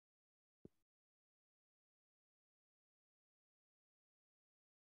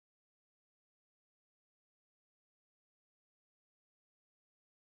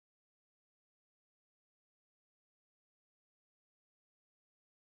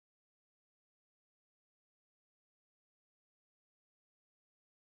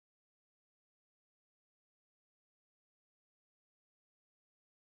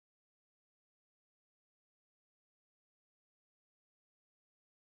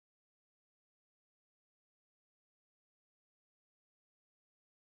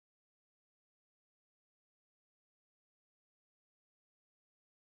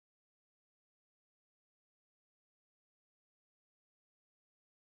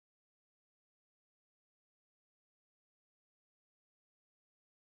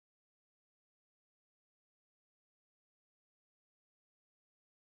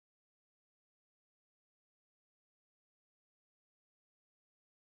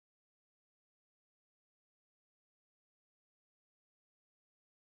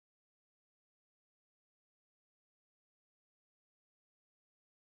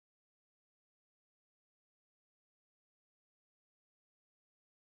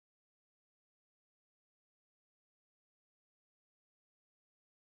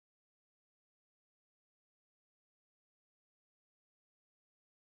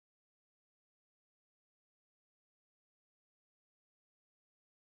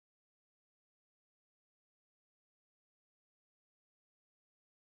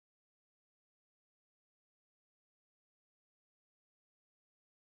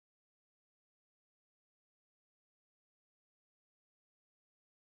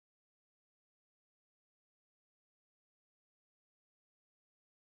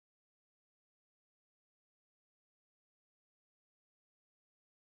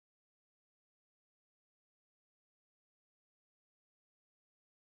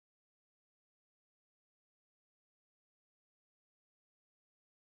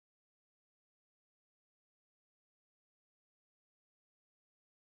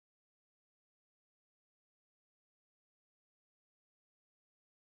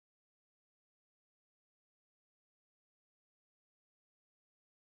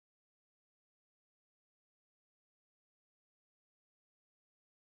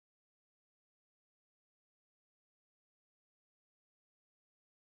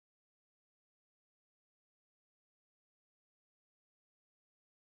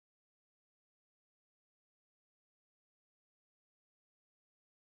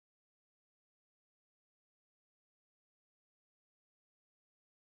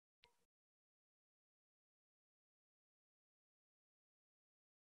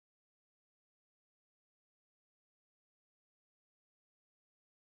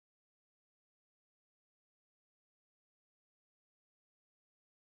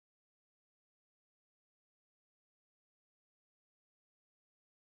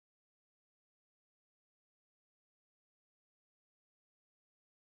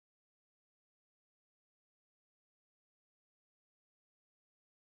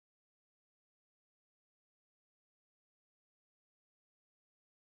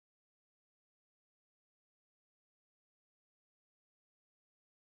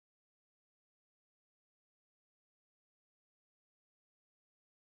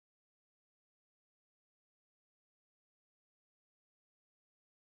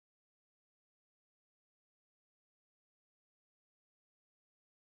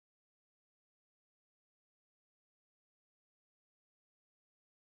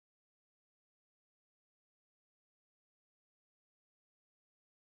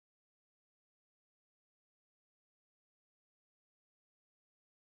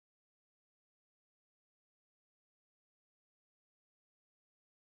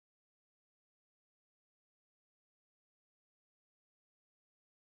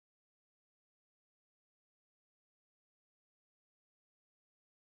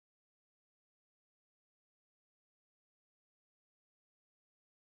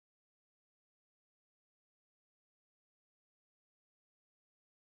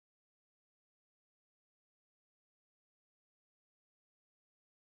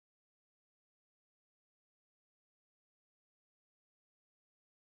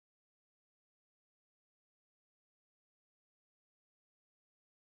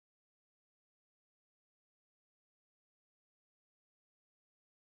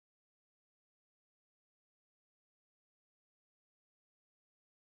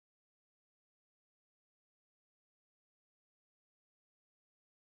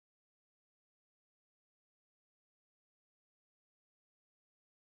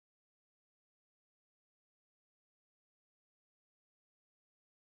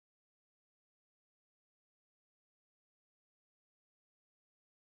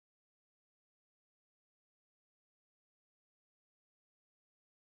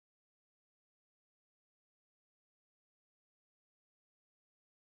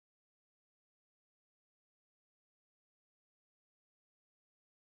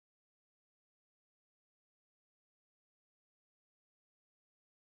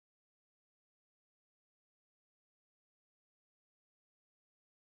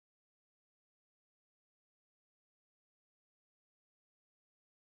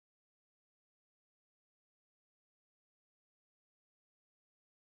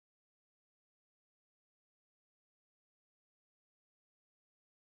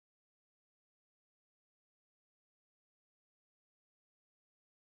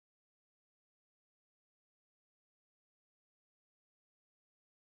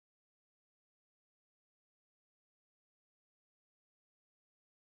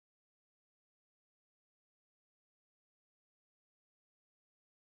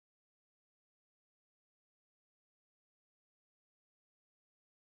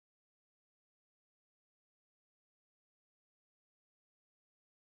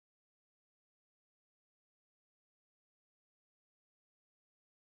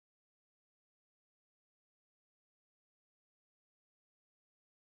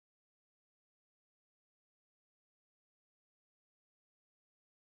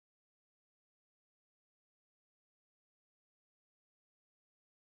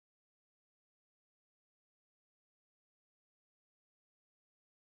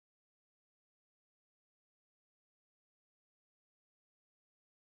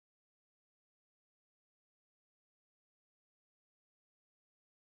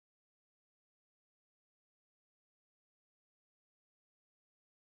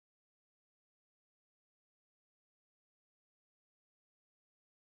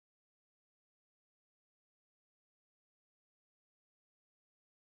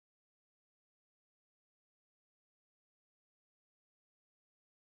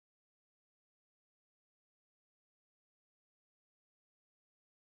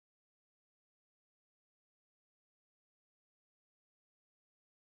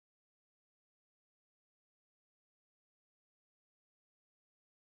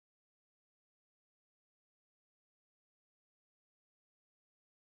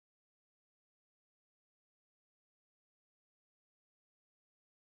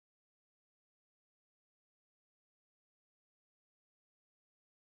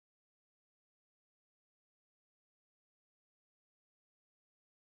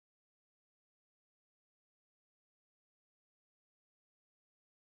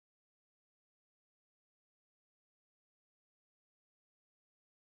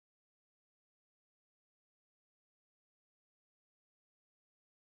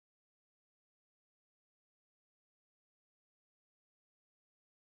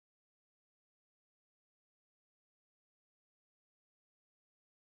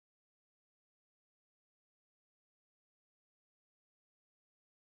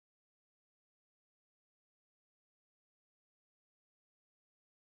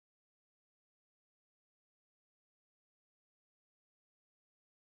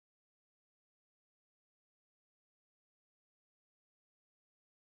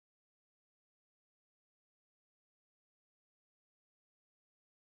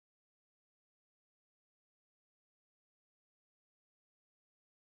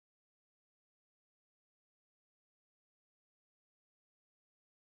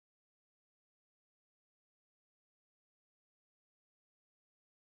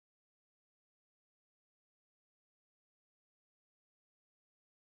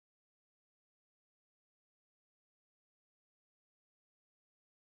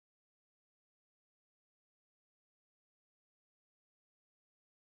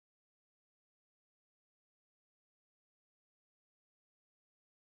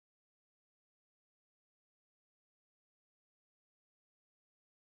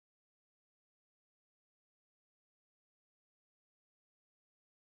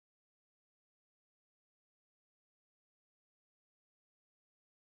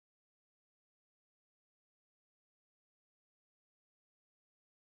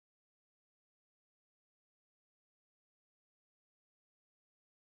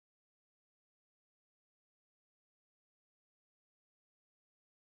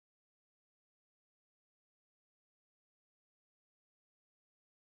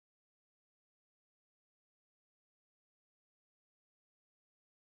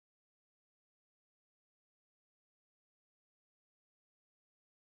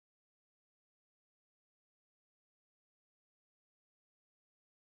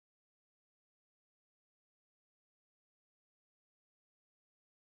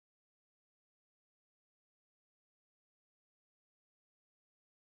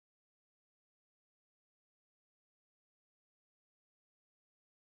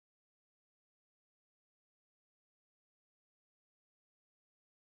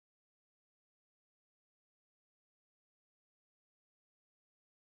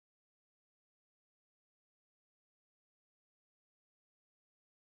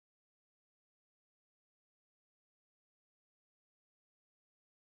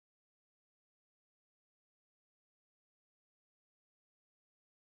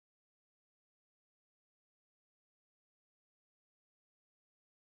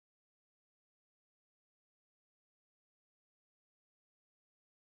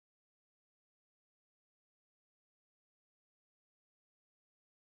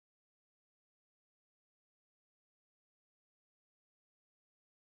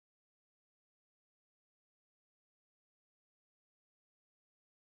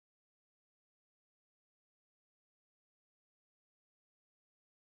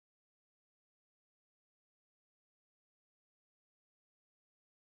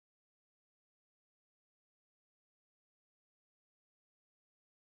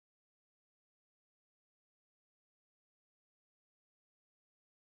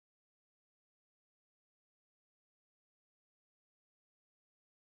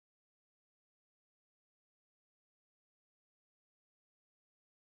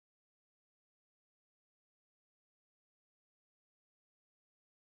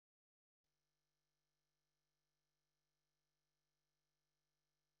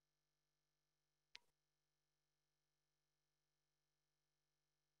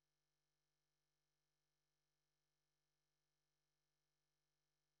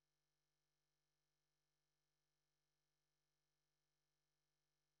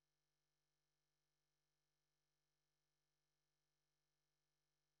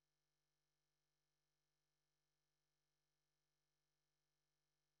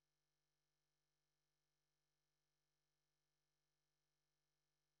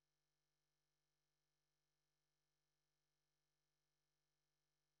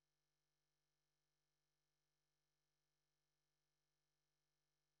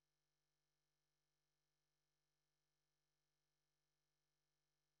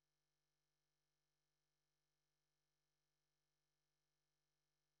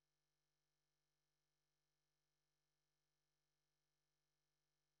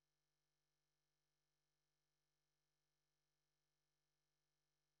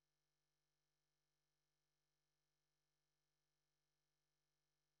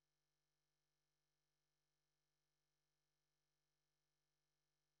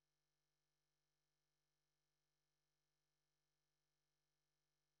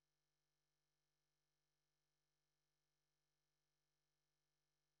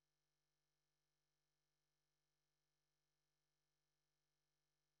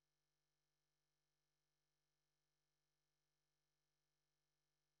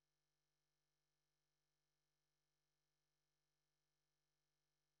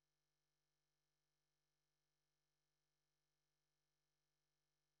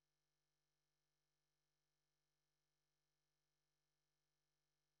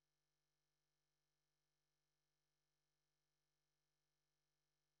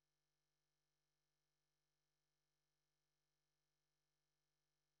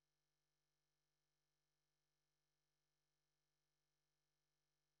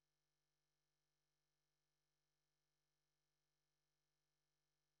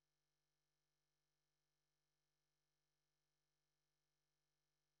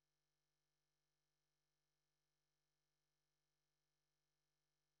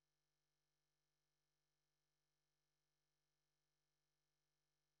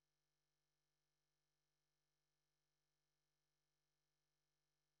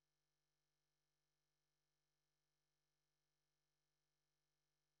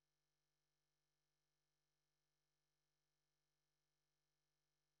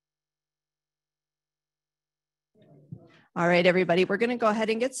All right, everybody, we're going to go ahead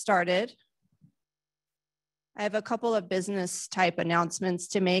and get started. I have a couple of business type announcements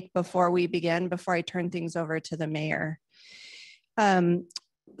to make before we begin, before I turn things over to the mayor.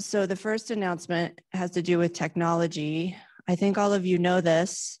 So the first announcement has to do with technology. I think all of you know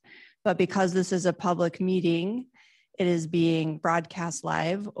this, but because this is a public meeting, it is being broadcast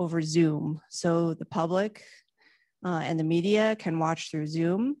live over Zoom. So the public and the media can watch through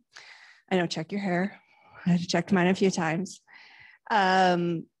Zoom. I know, check your hair. I checked mine a few times.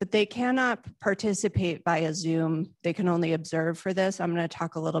 But they cannot participate via Zoom. They can only observe for this. I'm going to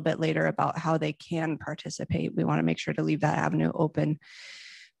talk a little bit later about how they can participate. We want to make sure to leave that avenue open.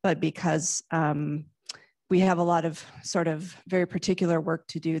 But because we have a lot of sort of very particular work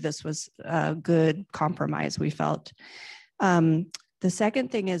to do, this was a good compromise, we felt. The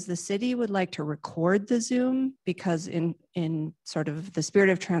second thing is the city would like to record the Zoom because in sort of the spirit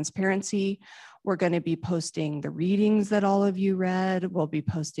of transparency, we're going to be posting the readings that all of you read. We'll be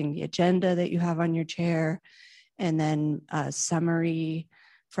posting the agenda that you have on your chair, and then a summary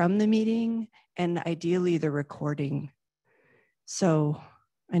from the meeting, and ideally the recording. So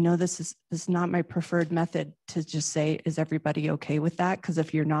I know this is not my preferred method to just say, is everybody okay with that? Because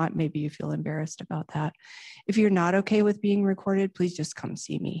if you're not, maybe you feel embarrassed about that. If you're not okay with being recorded, please just come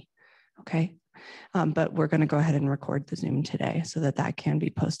see me, okay? But we're going to go ahead and record the Zoom today so that that can be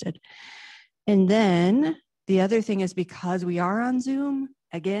posted. And then the other thing is, because we are on Zoom,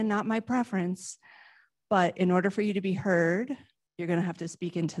 again, not my preference, but in order for you to be heard, you're going to have to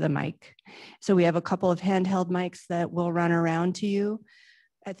speak into the mic. So we have a couple of handheld mics that will run around to you.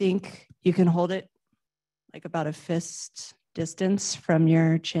 I think you can hold it like about a fist distance from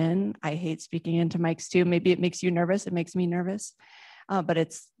your chin. I hate speaking into mics too. Maybe it makes you nervous. It makes me nervous, but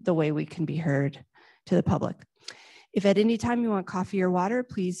it's the way we can be heard to the public. If at any time you want coffee or water,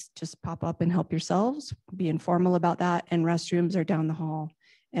 please just pop up and help yourselves. Be informal about that. And restrooms are down the hall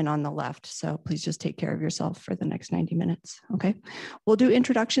and on the left. So please just take care of yourself for the next 90 minutes, okay? We'll do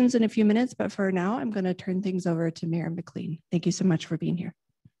introductions in a few minutes, but for now, I'm gonna turn things over to Mayor McLean. Thank you so much for being here.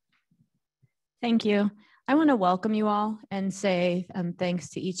 Thank you. I wanna welcome you all and say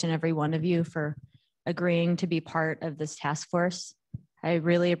thanks to each and every one of you for agreeing to be part of this task force. I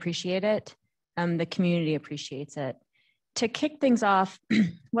really appreciate it. The community appreciates it. To kick things off,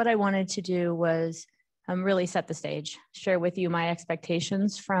 what I wanted to do was really set the stage, share with you my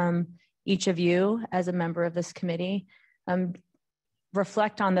expectations from each of you as a member of this committee,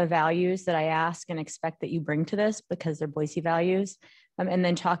 reflect on the values that I ask and expect that you bring to this because they're Boise values, and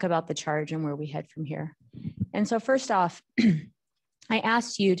then talk about the charge and where we head from here. And so first off, I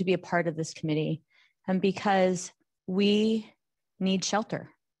asked you to be a part of this committee because we need shelter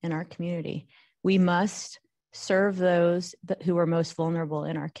in our community. We must serve those who are most vulnerable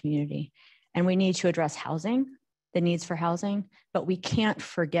in our community. And we need to address housing, the needs for housing, but we can't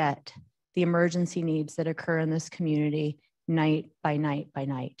forget the emergency needs that occur in this community night by night by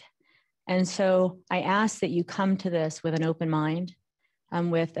night. And so I ask that you come to this with an open mind,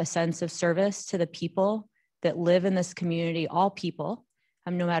 with a sense of service to the people that live in this community, all people,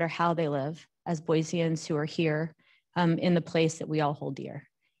 no matter how they live, as Boiseans who are here in the place that we all hold dear.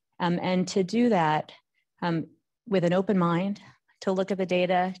 And to do that with an open mind, to look at the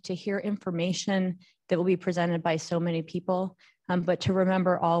data, to hear information that will be presented by so many people, but to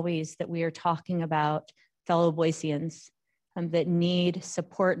remember always that we are talking about fellow Boiseans that need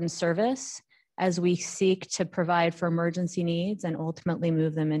support and service as we seek to provide for emergency needs and ultimately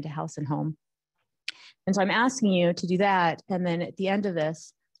move them into house and home. And so I'm asking you to do that, and then at the end of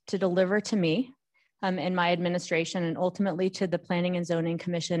this, to deliver to me and my administration, and ultimately to the Planning and Zoning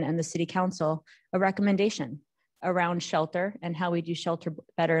Commission and the City Council, a recommendation around shelter and how we do shelter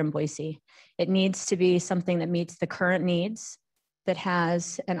better in Boise. It needs to be something that meets the current needs, that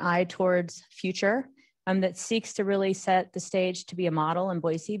has an eye towards future, that seeks to really set the stage to be a model in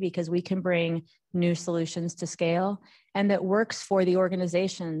Boise because we can bring new solutions to scale, and that works for the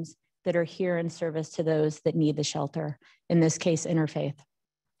organizations that are here in service to those that need the shelter, in this case, interfaith.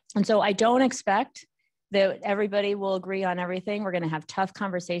 And so I don't expect that everybody will agree on everything. We're going to have tough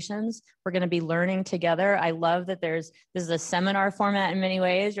conversations. We're going to be learning together. I love that this is a seminar format in many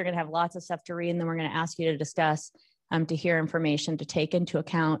ways. You're going to have lots of stuff to read, and then we're going to ask you to discuss, to hear information, to take into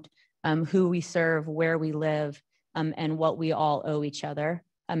account who we serve, where we live, and what we all owe each other,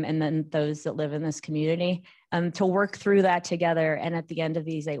 and then those that live in this community, to work through that together. And at the end of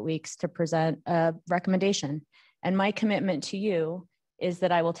these 8 weeks, to present a recommendation. And my commitment to you is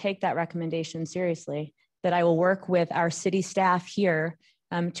that I will take that recommendation seriously, that I will work with our city staff here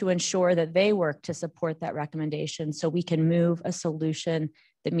to ensure that they work to support that recommendation so we can move a solution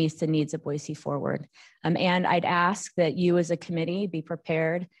that meets the needs of Boise forward. And I'd ask that you as a committee be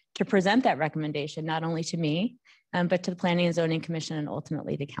prepared to present that recommendation, not only to me, but to the Planning and Zoning Commission and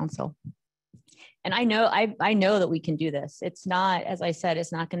ultimately to council. And I know that we can do this. It's not, as I said,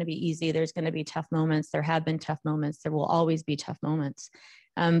 it's not going to be easy. There's going to be tough moments. There have been tough moments. There will always be tough moments.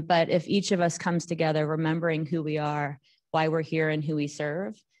 But if each of us comes together, remembering who we are, why we're here and who we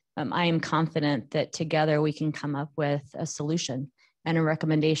serve, I am confident that together we can come up with a solution and a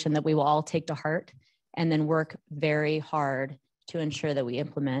recommendation that we will all take to heart and then work very hard to ensure that we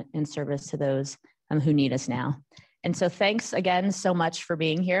implement in service to those who need us now. And so thanks again so much for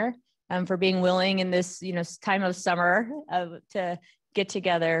being here, for being willing in this time of summer to get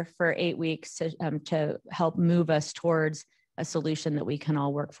together for 8 weeks to help move us towards a solution that we can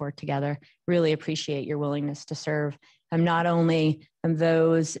all work for together. Really appreciate your willingness to serve not only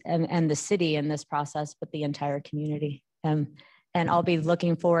those and the city in this process, but the entire community. And I'll be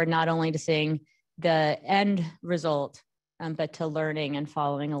looking forward not only to seeing the end result, but to learning and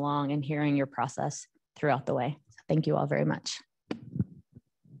following along and hearing your process throughout the way. So thank you all very much.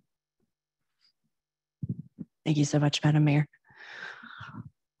 Thank you so much, Madam Mayor.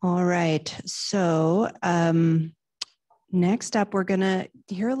 All right, so next up, we're gonna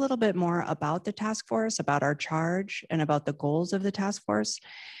hear a little bit more about the task force, about our charge, and about the goals of the task force.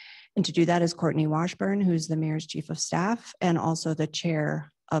 And to do that is Courtney Washburn, who's the mayor's chief of staff and also the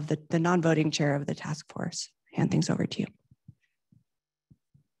chair of the non-voting chair of the task force. Hand things over to you.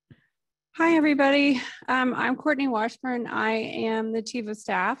 Hi, everybody. I'm Courtney Washburn. I am the chief of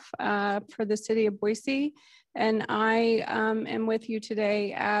staff for the city of Boise, and I am with you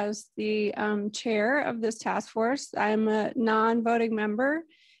today as the chair of this task force. I'm a non-voting member,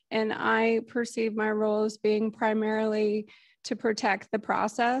 and I perceive my role as being primarily to protect the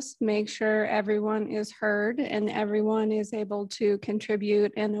process, make sure everyone is heard and everyone is able to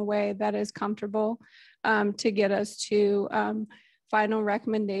contribute in a way that is comfortable to get us to final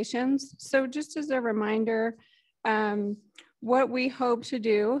recommendations. So just as a reminder, what we hope to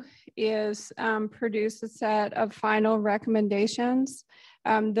do is produce a set of final recommendations.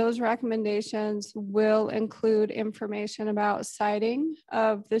 Those recommendations will include information about siting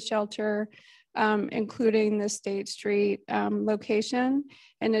of the shelter, including the State Street location,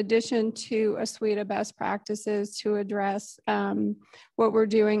 in addition to a suite of best practices to address what we're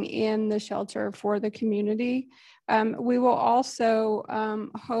doing in the shelter for the community. We will also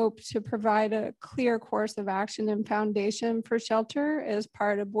hope to provide a clear course of action and foundation for shelter as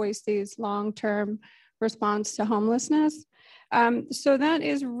part of Boise's long-term response to homelessness. So that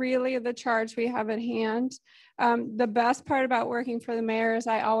is really the charge we have at hand. The best part about working for the mayor is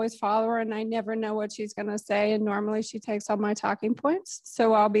I always follow her and I never know what she's going to say. And normally she takes all my talking points.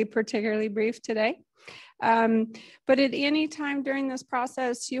 So I'll be particularly brief today. But at any time during this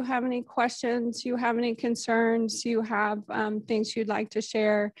process, you have any questions, you have any concerns, you have things you'd like to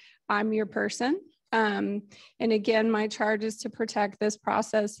share, I'm your person. And again, my charge is to protect this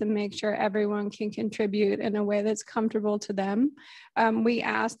process and make sure everyone can contribute in a way that's comfortable to them. We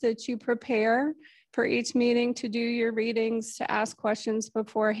ask that you prepare for each meeting to do your readings, to ask questions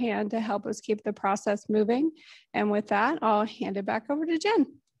beforehand to help us keep the process moving. And with that, I'll hand it back over to Jen.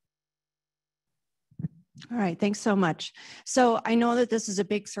 All right, thanks so much. So I know that this is a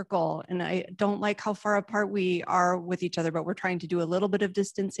big circle and I don't like how far apart we are with each other, but we're trying to do a little bit of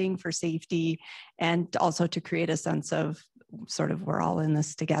distancing for safety and also to create a sense of sort of we're all in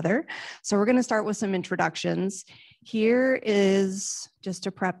this together. So we're going to start with some introductions. Here is, just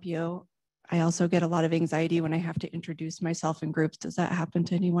to prep you, I also get a lot of anxiety when I have to introduce myself in groups. Does that happen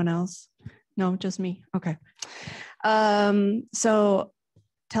to anyone else? No, just me? Okay. So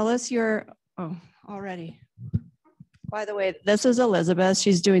tell us your, already. By the way, this is Elizabeth.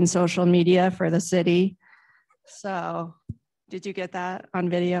 She's doing social media for the city. So did you get that on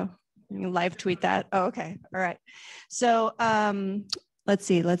video? You can live tweet that. Oh, okay. All right. So let's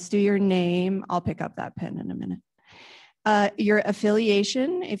see. Let's do your name. I'll pick up that pen in a minute. Your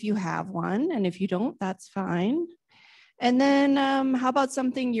affiliation, if you have one, and if you don't, that's fine. And then how about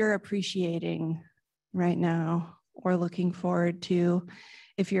something you're appreciating right now or looking forward to?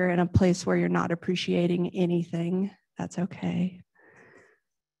 If you're in a place where you're not appreciating anything, that's okay.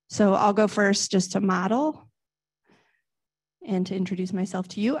 So I'll go first just to model and to introduce myself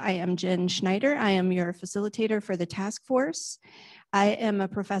to you. I am Jen Schneider. I am your facilitator for the task force. I am a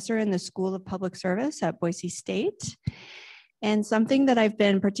professor in the School of Public Service at Boise State. And something that I've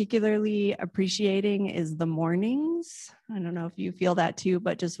been particularly appreciating is the mornings. I don't know if you feel that too,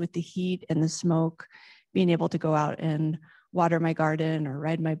 but just with the heat and the smoke, being able to go out and water my garden or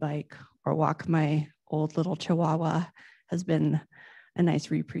ride my bike or walk my old little Chihuahua has been a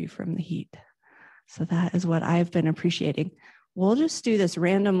nice reprieve from the heat. So that is what I've been appreciating. We'll just do this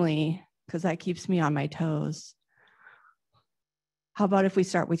randomly because that keeps me on my toes. How about if we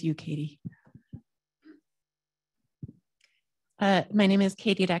start with you, Katie? My name is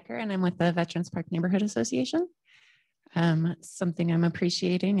Katie Decker, and I'm with the Veterans Park Neighborhood Association. Something I'm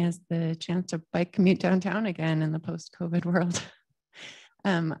appreciating is the chance to bike commute downtown again in the post-COVID world.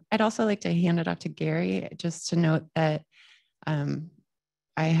 I'd also like to hand it off to Gary just to note that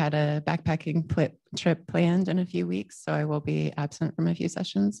I had a backpacking trip planned in a few weeks, so I will be absent from a few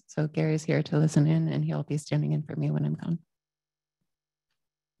sessions. So Gary's here to listen in, and he'll be standing in for me when I'm gone.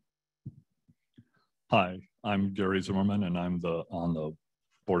 Hi, I'm Gary Zimmerman, and I'm on the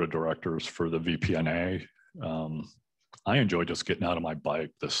board of directors for the VPNA. I enjoy just getting out on my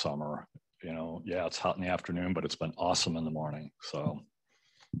bike this summer. You know, yeah, it's hot in the afternoon, but it's been awesome in the morning. So.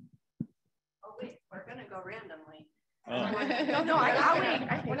 Oh wait, we're gonna go randomly. Oh. No,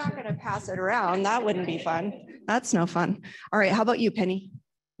 we're not gonna pass it around. That wouldn't be fun. That's no fun. All right, how about you, Penny?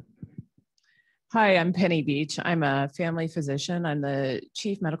 Hi, I'm Penny Beach. I'm a family physician. I'm the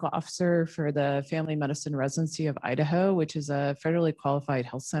chief medical officer for the Family Medicine Residency of Idaho, which is a federally qualified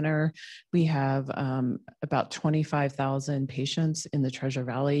health center. We have about 25,000 patients in the Treasure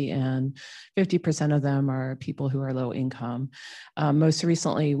Valley, and 50% of them are people who are low income. Most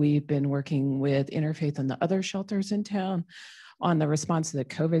recently, we've been working with Interfaith and the other shelters in town on the response to the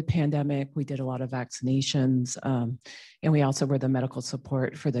COVID pandemic. We did a lot of vaccinations, and we also were the medical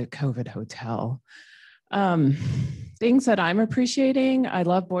support for the COVID hotel. Things that I'm appreciating, I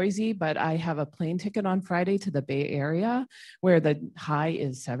love Boise, but I have a plane ticket on Friday to the Bay Area where the high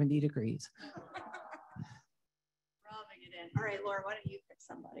is 70 degrees. Rubbing it in. All right, Laura, why don't you pick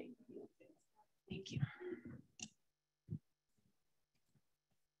somebody? Thank you.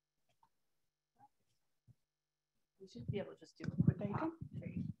 We should be able to just do a quick pop.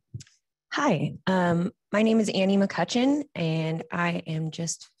 Hi, my name is Annie McCutcheon, and I am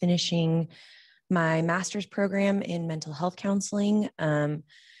just finishing my master's program in mental health counseling.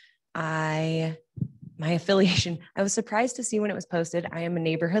 My affiliation, I was surprised to see when it was posted. I am a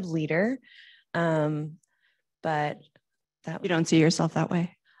neighborhood leader, but You don't see yourself that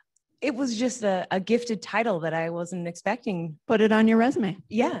way? it was just a gifted title that I wasn't expecting. Put it on your resume.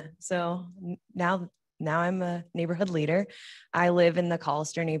 Yeah, so now I'm a neighborhood leader. I live in the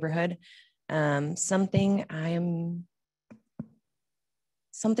Collister neighborhood. Something I'm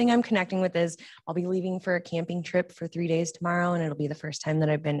connecting with is I'll be leaving for a camping trip for 3 days tomorrow, and it'll be the first time that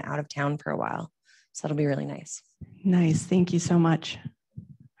I've been out of town for a while. So that'll be really nice. Nice. Thank you so much.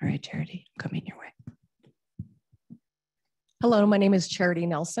 All right, Charity, I'm coming your way. Hello, my name is Charity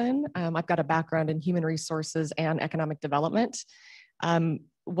Nelson. I've got a background in human resources and economic development.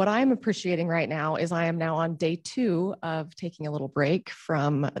 What I'm appreciating right now is I am now on day 2 of taking a little break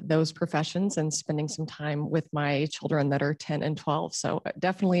from those professions and spending some time with my children that are 10 and 12. So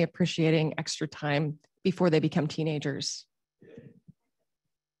definitely appreciating extra time before they become teenagers.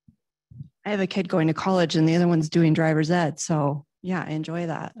 I have a kid going to college and the other one's doing driver's ed. So yeah, enjoy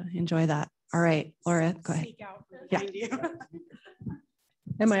that. Enjoy that. All right, Laura, go ahead. Yeah.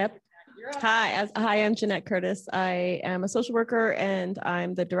 Am I up? Hi, I'm Jeanette Curtis. I am a social worker, and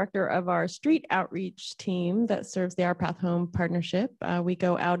I'm the director of our street outreach team that serves the Our Path Home Partnership. We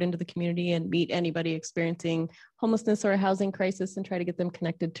go out into the community and meet anybody experiencing homelessness or a housing crisis and try to get them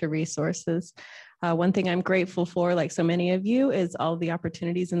connected to resources. One thing I'm grateful for, like so many of you, is all the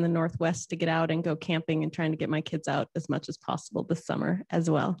opportunities in the Northwest to get out and go camping, and trying to get my kids out as much as possible this summer as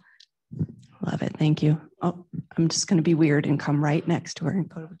well. Love it. Thank you. Oh, I'm just going to be weird and come right next to her and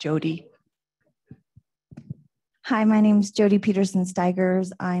go to Jody. Hi, my name is Jody Peterson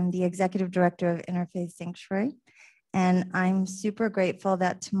Steigers. I'm the executive director of Interfaith Sanctuary, and I'm super grateful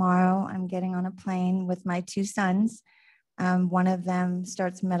that tomorrow I'm getting on a plane with my 2 sons. One of them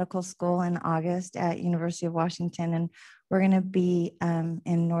starts medical school in August at University of Washington, and we're going to be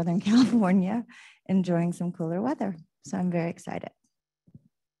in Northern California enjoying some cooler weather. So I'm very excited.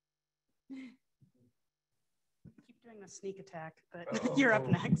 A sneak attack, but you're up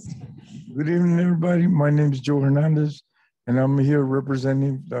next. Good evening, everybody. My name is Joe Hernandez, and I'm here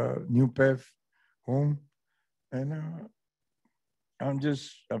representing the New Path Home. And I'm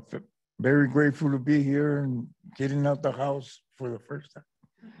just very grateful to be here and getting out the house for the first time.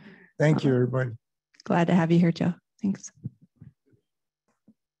 Thank you, everybody. Glad to have you here, Joe. Thanks.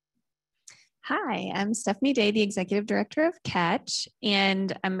 Hi, I'm Stephanie Day, the executive director of Catch,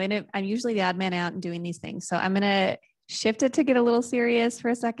 and I'm usually the odd man out and doing these things. So I'm gonna shift it to get a little serious for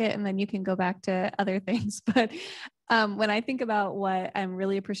a second, and then you can go back to other things. But when I think about what I'm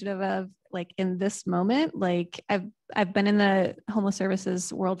really appreciative of like in this moment. Like I've been in the homeless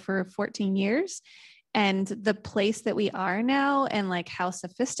services world for 14 years, and the place that we are now and like how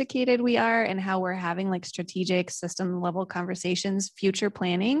sophisticated we are and how we're having like strategic system level conversations, future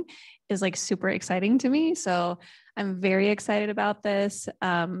planning is like super exciting to me. So I'm very excited about this,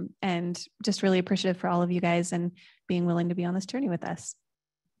 and just really appreciative for all of you guys and being willing to be on this journey with us.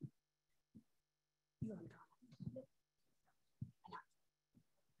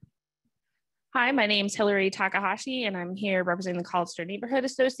 Hi, my name is Hillary Takahashi, and I'm here representing the College Star Neighborhood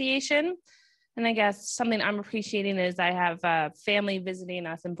Association. And I guess something I'm appreciating is I have family visiting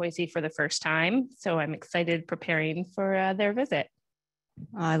us in Boise for the first time. So I'm excited preparing for their visit.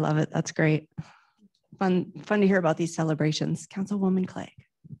 Oh, I love it. That's great. Fun to hear about these celebrations. Councilwoman Clegg.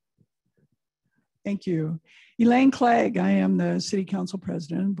 Thank you. Elaine Clegg, I am the City Council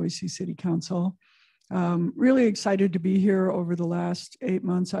President, Boise City Council. Really excited to be here. Over the last 8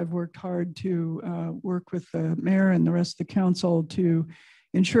 months, I've worked hard to work with the mayor and the rest of the council to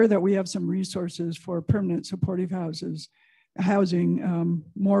ensure that we have some resources for permanent supportive housing,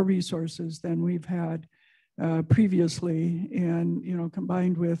 more resources than we've had previously. And, you know,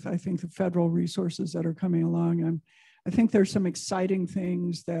 combined with, I think, the federal resources that are coming along, I think there's some exciting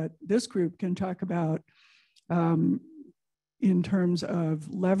things that this group can talk about in terms of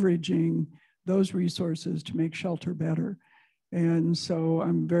leveraging those resources to make shelter better. And so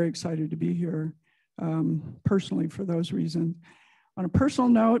I'm very excited to be here personally for those reasons. On a personal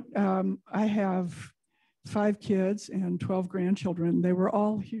note, I have 5 kids and 12 grandchildren. They were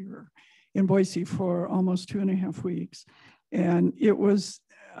all here in Boise for almost 2.5 weeks. And it was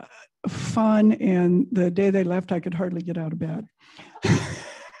fun. And the day they left, I could hardly get out of bed.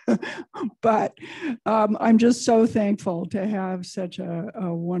 But I'm just so thankful to have such a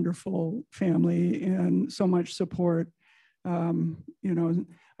wonderful family and so much support. You know,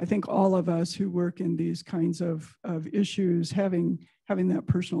 I think all of us who work in these kinds of issues, having that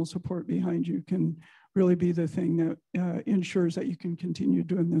personal support behind you can really be the thing that ensures that you can continue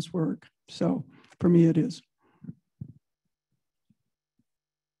doing this work. So for me, it is.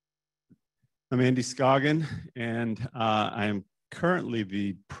 I'm Andy Scoggin, and I am currently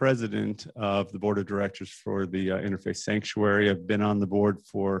the president of the board of directors for the Interfaith Sanctuary. I've been on the board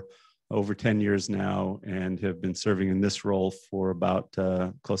for over 10 years now and have been serving in this role for about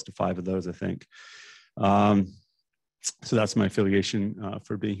close to 5 of those, I think. So that's my affiliation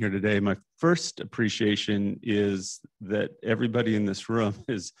for being here today. My first appreciation is that everybody in this room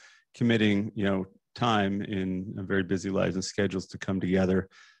is committing, you know, time in very busy lives and schedules to come together,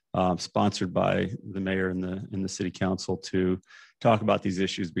 sponsored by the mayor and the city council, to talk about these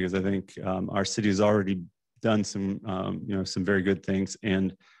issues, because I think our city has already done some, you know, some very good things.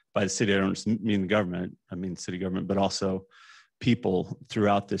 And by the city, I don't just mean the government, I mean city government, but also people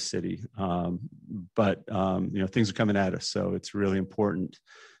throughout this city. But you know, things are coming at us, so it's really important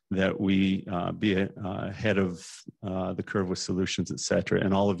that we be ahead of the curve with solutions, et cetera.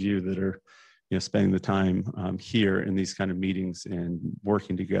 And all of you that are, you know, spending the time here in these kind of meetings and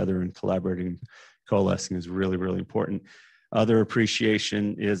working together and collaborating, coalescing is really, really important. Other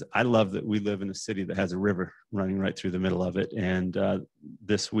appreciation is I love that we live in a city that has a river running right through the middle of it. And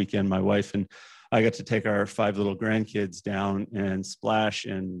this weekend, my wife and I got to take our 5 little grandkids down and splash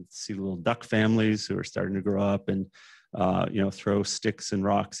and see little duck families who are starting to grow up, and you know, throw sticks and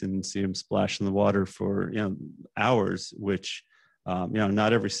rocks and see them splash in the water for, you know, hours, which you know,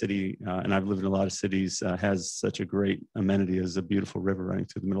 not every city, and I've lived in a lot of cities, has such a great amenity as a beautiful river running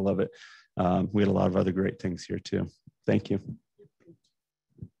through the middle of it. We had a lot of other great things here too. Thank you.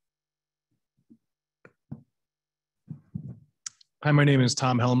 Hi, my name is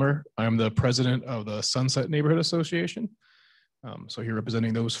Tom Helmer. I'm the president of the Sunset Neighborhood Association. So here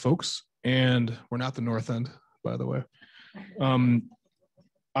representing those folks, and we're not the North End, by the way.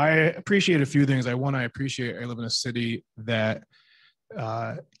 I appreciate a few things. I appreciate I live in a city that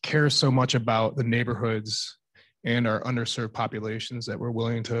cares so much about the neighborhoods and our underserved populations that we're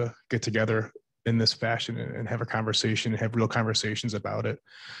willing to get together in this fashion and have a conversation and have real conversations about it.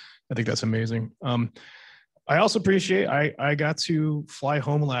 I think that's amazing. I also appreciate I got to fly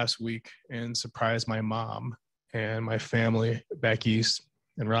home last week and surprise my mom and my family back east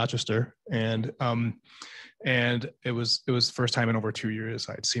in Rochester, and it was the first time in over 2 years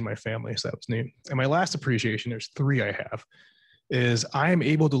I'd seen my family, so that was neat. And my last appreciation, there's 3 I have, is I am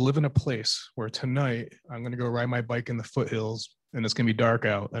able to live in a place where tonight I'm going to go ride my bike in the foothills, and it's going to be dark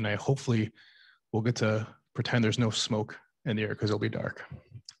out, and I hopefully will get to pretend there's no smoke in the air because it'll be dark.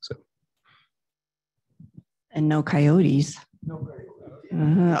 So. And no coyotes. No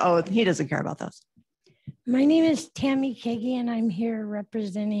coyotes. Oh, he doesn't care about those. My name is Tammy Kagi, and I'm here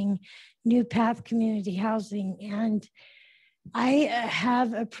representing New Path Community Housing. And I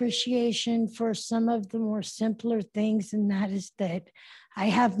have appreciation for some of the more simpler things, and that is that I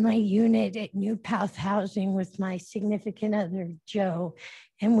have my unit at New Path Housing with my significant other, Joe,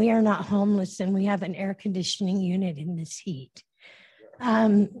 and we are not homeless, and we have an air conditioning unit in this heat.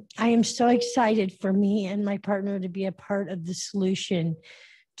 I am so excited for me and my partner to be a part of the solution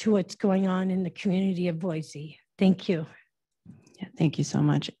to what's going on in the community of Boise. Thank you. Yeah, thank you so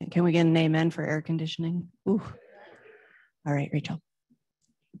much. Can we get an amen for air conditioning? Ooh. All right, Rachel.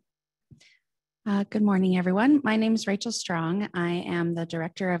 Good morning, everyone. My name is Rachel Strong. I am the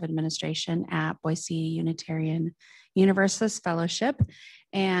Director of Administration at Boise Unitarian Universalist Fellowship.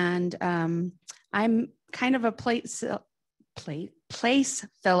 And I'm kind of a place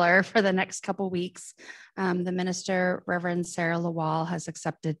filler for the next couple weeks. The minister, Reverend Sarah Lawal, has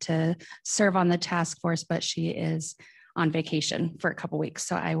accepted to serve on the task force, but she is on vacation for a couple weeks.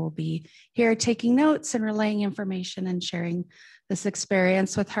 So I will be here taking notes and relaying information and sharing this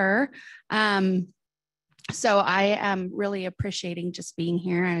experience with her. So I am really appreciating just being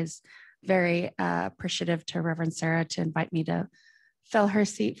here. I was very appreciative to Reverend Sarah to invite me to fill her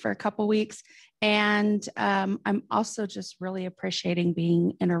seat for a couple weeks. And I'm also just really appreciating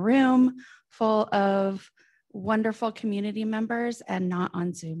being in a room full of wonderful community members and not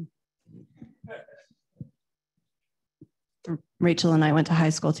on Zoom. Rachel and I went to high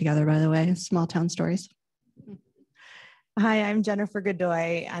school together, by the way, small town stories. Hi, I'm Jennifer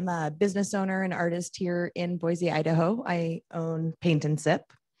Godoy. I'm a business owner and artist here in Boise, Idaho. I own Paint and Sip.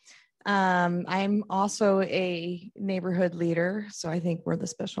 I'm also a neighborhood leader, so I think we're the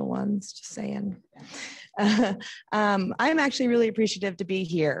special ones, just saying. I'm actually really appreciative to be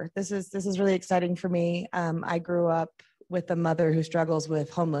here. This is really exciting for me. I grew up with a mother who struggles with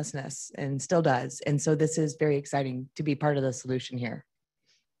homelessness and still does. And so this is very exciting to be part of the solution here.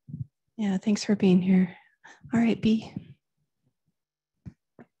 Yeah, thanks for being here. All right, B.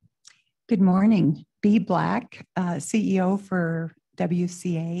 Good morning. B. Black, CEO for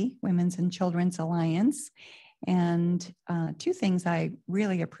WCA, Women's and Children's Alliance. And two things I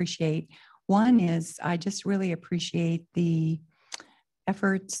really appreciate. One is I just really appreciate the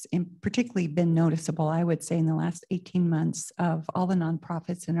efforts, and particularly been noticeable, I would say, in the last 18 months of all the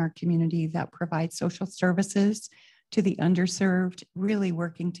nonprofits in our community that provide social services to the underserved, really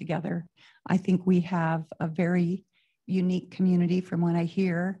working together. I think we have a very unique community from what I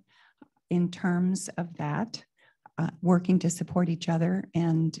hear in terms of that, working to support each other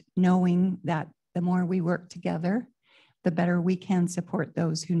and knowing that the more we work together, the better we can support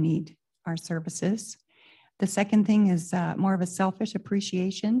those who need our services. The second thing is more of a selfish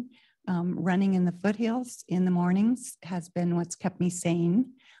appreciation. Running in the foothills in the mornings has been what's kept me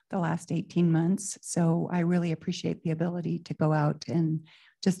sane the last 18 months. So I really appreciate the ability to go out and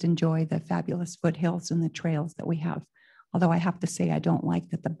just enjoy the fabulous foothills and the trails that we have. Although I have to say, I don't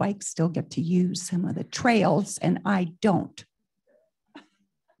like that the bikes still get to use some of the trails and I don't.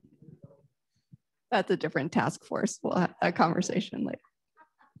 That's a different task force. We'll have a conversation later.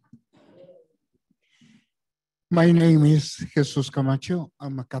 My name is Jesus Camacho.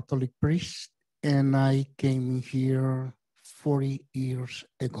 I'm a Catholic priest, and I came here 40 years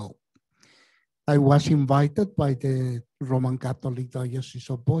ago. I was invited by the Roman Catholic Diocese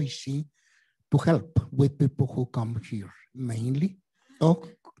of Boise to help with people who come here, mainly or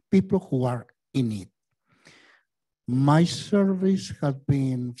people who are in need. My service has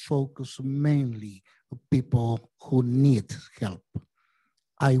been focused mainly on people who need help.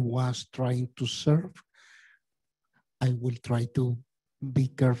 I was trying to serve. I will try to be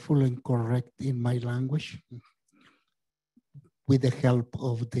careful and correct in my language with the help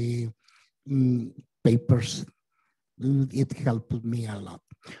of the papers. It helped me a lot.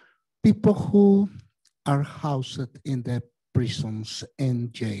 People who are housed in the prisons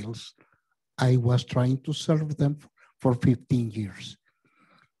and jails, I was trying to serve them for 15 years.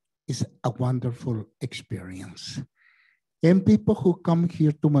 It's a wonderful experience. And people who come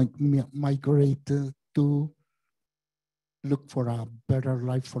here to migrate to look for a better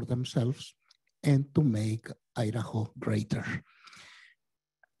life for themselves and to make Idaho greater.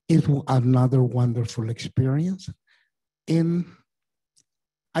 It was another wonderful experience. And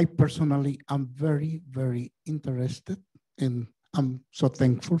I personally am very, very interested, and I'm so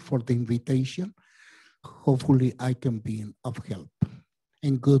thankful for the invitation. Hopefully I can be of help.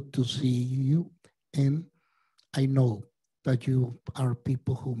 And good to see you. And I know that you are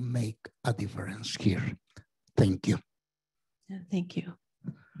people who make a difference here. Thank you. Yeah, thank you.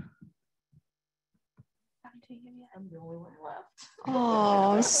 I'm the only one left.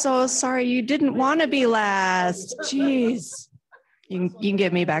 Oh, I'm so sorry. You didn't want to be last. Jeez. You can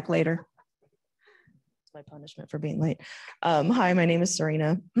get me back later. It's my punishment for being late. Hi, my name is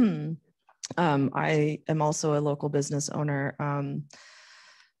Serena. I am also a local business owner. I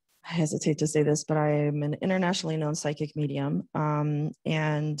hesitate to say this, but I am an internationally known psychic medium.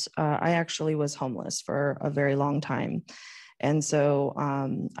 And I actually was homeless for a very long time. And so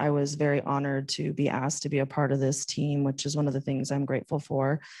I was very honored to be asked to be a part of this team, which is one of the things I'm grateful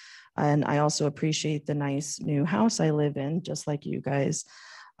for. And I also appreciate the nice new house I live in, just like you guys.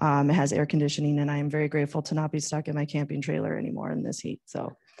 It has air conditioning, and I am very grateful to not be stuck in my camping trailer anymore in this heat.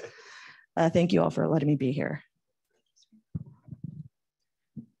 So thank you all for letting me be here.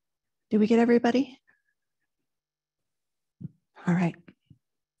 Did we get everybody? All right.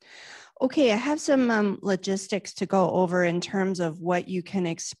 Okay, I have some logistics to go over in terms of what you can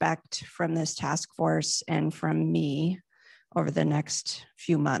expect from this task force and from me over the next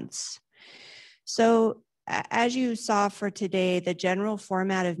few months. So as you saw for today, the general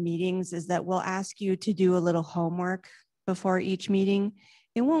format of meetings is that we'll ask you to do a little homework before each meeting.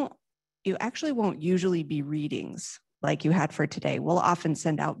 You actually won't usually be readings like you had for today. We'll often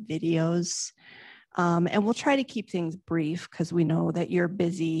send out videos and we'll try to keep things brief because we know that you're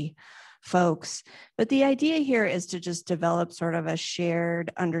busy folks. But the idea here is to just develop sort of a shared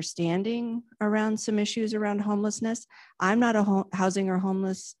understanding around some issues around homelessness. I'm not a housing or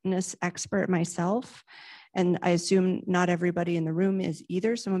homelessness expert myself, and I assume not everybody in the room is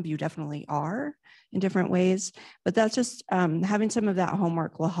either. Some of you definitely are in different ways, but that's just having some of that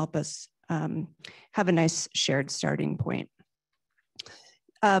homework will help us have a nice shared starting point.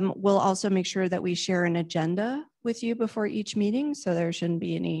 We'll also make sure that we share an agenda with you before each meeting, so there shouldn't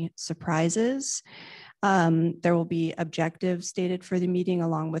be any surprises. There will be objectives stated for the meeting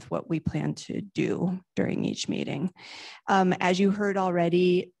along with what we plan to do during each meeting. As you heard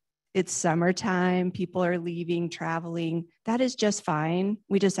already, it's summertime, people are leaving, traveling. That is just fine.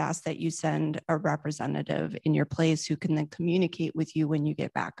 We just ask that you send a representative in your place who can then communicate with you when you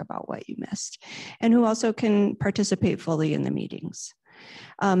get back about what you missed, and who also can participate fully in the meetings.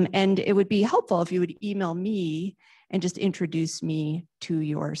 And it would be helpful if you would email me and just introduce me to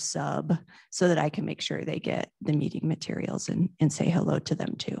your sub so that I can make sure they get the meeting materials and say hello to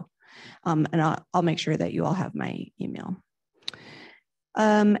them too. And I'll make sure that you all have my email.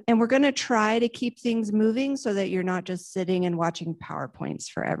 And we're going to try to keep things moving so that you're not just sitting and watching PowerPoints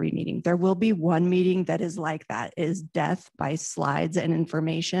for every meeting. There will be one meeting that is like that, is death by slides and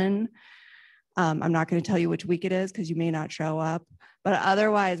information. I'm not going to tell you which week it is because you may not show up, but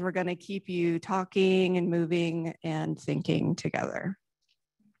otherwise we're going to keep you talking and moving and thinking together.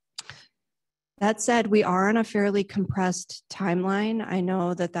 That said, we are on a fairly compressed timeline. I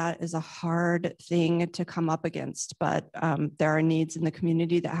know that that is a hard thing to come up against, but there are needs in the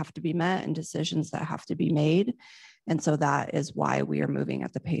community that have to be met and decisions that have to be made. And so that is why we are moving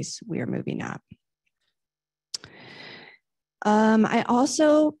at the pace we are moving at. I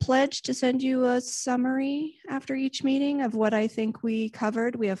also pledged to send you a summary after each meeting of what I think we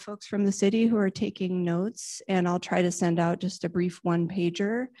covered. We have folks from the city who are taking notes, and I'll try to send out just a brief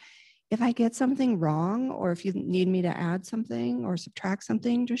one-pager. If I get something wrong, or if you need me to add something or subtract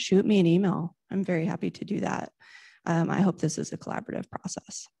something, just shoot me an email. I'm very happy to do that. I hope this is a collaborative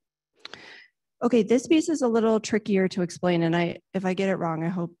process. Okay, this piece is a little trickier to explain, and if I get it wrong, I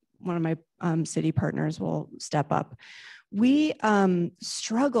hope one of my city partners will step up. We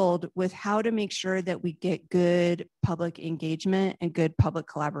struggled with how to make sure that we get good public engagement and good public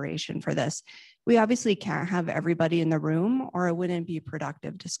collaboration for this. We obviously can't have everybody in the room or it wouldn't be a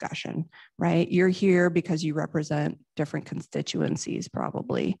productive discussion, right? You're here because you represent different constituencies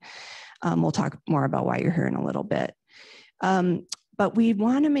probably. We'll talk more about why you're here in a little bit. But we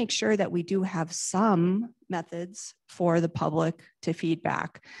want to make sure that we do have some methods for the public to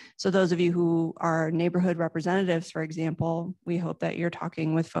feedback. So those of you who are neighborhood representatives, for example, we hope that you're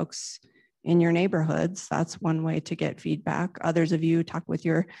talking with folks in your neighborhoods. That's one way to get feedback. Others of you talk with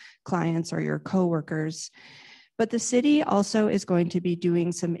your clients or your coworkers. But the city also is going to be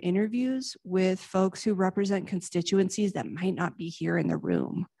doing some interviews with folks who represent constituencies that might not be here in the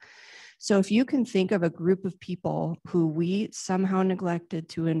room. So if you can think of a group of people who we somehow neglected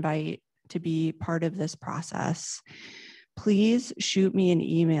to invite to be part of this process, please shoot me an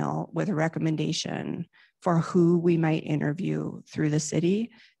email with a recommendation for who we might interview through the city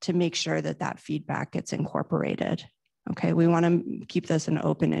to make sure that that feedback gets incorporated. Okay, we want to keep this an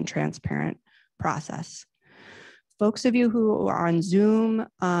open and transparent process. Folks of you who are on Zoom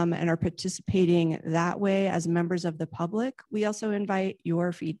and are participating that way as members of the public, we also invite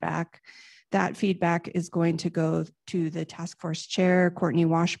your feedback That feedback is going to go to the task force chair, Courtney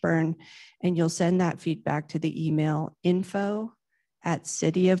Washburn, and you'll send that feedback to the email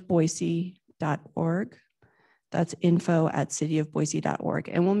info@cityofboise.org. That's info@cityofboise.org.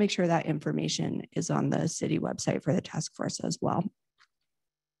 And we'll make sure that information is on the city website for the task force as well.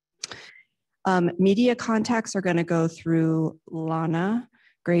 Media contacts are going to go through Lana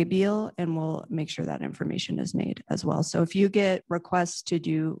Graybeal, and we'll make sure that information is made as well. So if you get requests to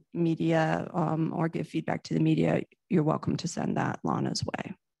do media or give feedback to the media, you're welcome to send that Lana's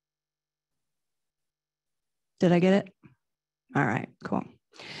way. Did I get it? All right, cool.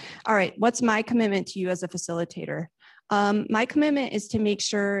 All right, what's my commitment to you as a facilitator? My commitment is to make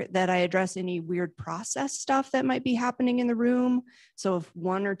sure that I address any weird process stuff that might be happening in the room. So if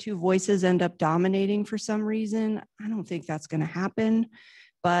one or two voices end up dominating for some reason, I don't think that's going to happen,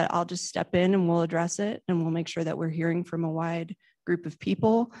 but I'll just step in and we'll address it, and we'll make sure that we're hearing from a wide group of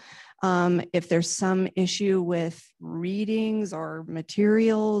people. If there's some issue with readings or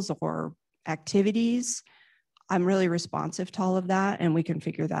materials or activities, I'm really responsive to all of that, and we can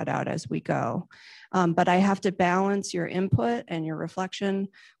figure that out as we go. But I have to balance your input and your reflection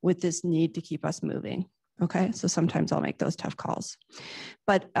with this need to keep us moving. Okay, so sometimes I'll make those tough calls.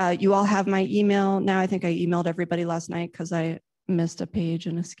 But you all have my email now. I think I emailed everybody last night because I missed a page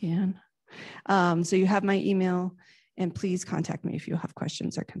in a scan. So you have my email, and please contact me if you have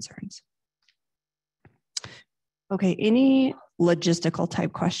questions or concerns. Okay, any logistical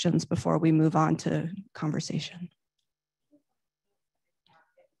type questions before we move on to conversation?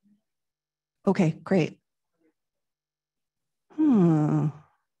 Okay, great. We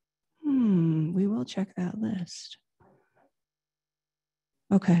will check that list.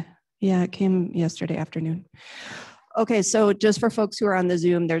 Okay, yeah, it came yesterday afternoon. Okay, so just for folks who are on the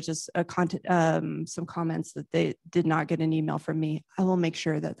Zoom, there's just some comments that they did not get an email from me. I will make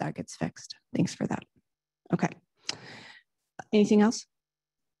sure that that gets fixed. Thanks for that. Okay. Anything else?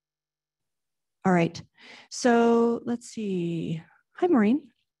 All right. So let's see. Hi, Maureen.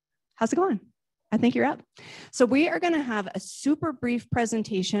 How's it going? I think you're up. So we are going to have a super brief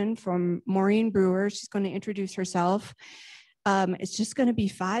presentation from Maureen Brewer. She's going to introduce herself. It's just going to be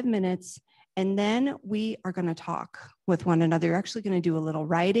 5 minutes, and then we are going to talk with one another. You're actually going to do a little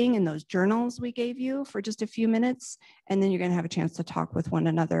writing in those journals we gave you for just a few minutes, and then you're going to have a chance to talk with one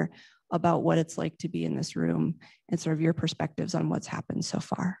another about what it's like to be in this room and sort of your perspectives on what's happened so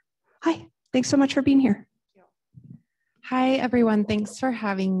far. Hi, thanks so much for being here. Hi, everyone. Thanks for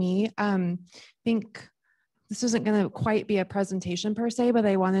having me. I think this isn't going to quite be a presentation per se, but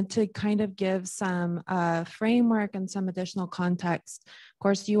I wanted to kind of give some framework and some additional context. Of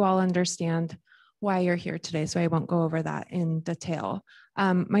course, you all understand why you're here today, so I won't go over that in detail.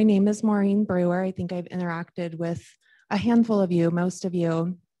 My name is Maureen Brewer. I think I've interacted with a handful of you, most of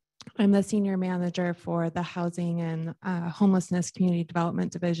you. I'm the senior manager for the Housing and Homelessness Community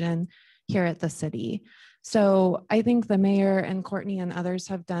Development Division here at the city. So I think the mayor and Courtney and others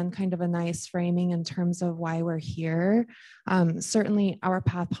have done kind of a nice framing in terms of why we're here. Certainly Our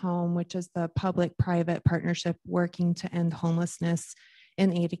Path Home, which is the public-private partnership working to end homelessness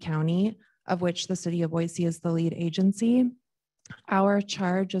in Ada County, of which the city of Boise is the lead agency. Our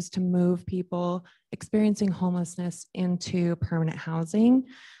charge is to move people experiencing homelessness into permanent housing.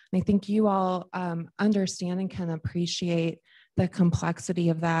 And I think you all understand and can appreciate the complexity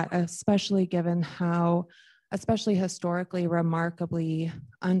of that, especially given how, especially historically, remarkably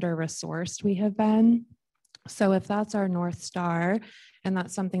under-resourced we have been. So if that's our North Star, and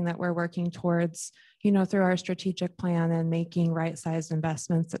that's something that we're working towards, you know, through our strategic plan and making right-sized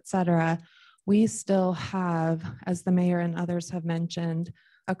investments, et cetera, we still have, as the mayor and others have mentioned,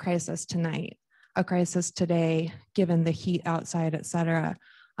 a crisis tonight, a crisis today, given the heat outside, et cetera.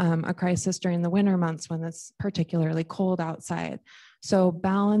 A crisis during the winter months when it's particularly cold outside. So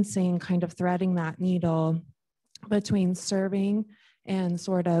balancing, kind of threading that needle between serving and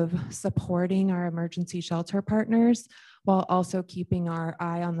sort of supporting our emergency shelter partners while also keeping our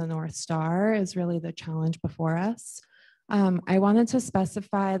eye on the North Star is really the challenge before us. I wanted to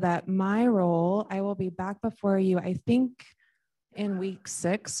specify that my role, I will be back before you, I think in week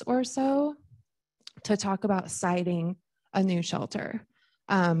 6 or so, to talk about siting a new shelter.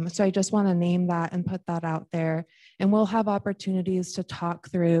 So I just want to name that and put that out there. And we'll have opportunities to talk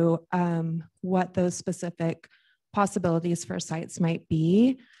through what those specific possibilities for sites might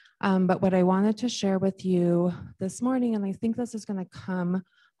be. But what I wanted to share with you this morning, and I think this is going to come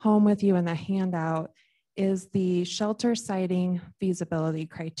home with you in the handout, is the shelter siting feasibility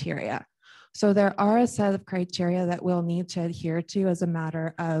criteria. So there are a set of criteria that we'll need to adhere to as a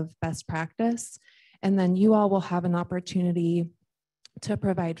matter of best practice. And then you all will have an opportunity to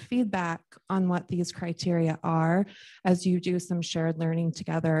provide feedback on what these criteria are as you do some shared learning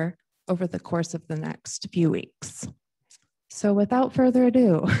together over the course of the next few weeks. So without further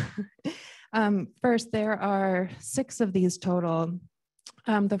ado, first, there are 6 of these total.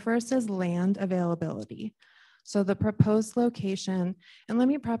 The first is land availability. So the proposed location, and let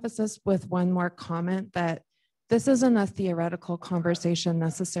me preface this with one more comment that this isn't a theoretical conversation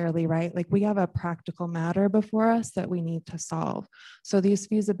necessarily, right? Like we have a practical matter before us that we need to solve. So these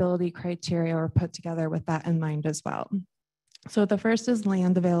feasibility criteria are put together with that in mind as well. So the first is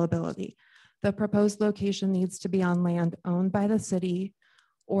land availability. The proposed location needs to be on land owned by the city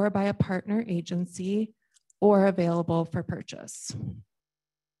or by a partner agency or available for purchase.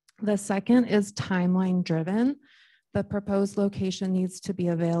 The second is timeline driven. The proposed location needs to be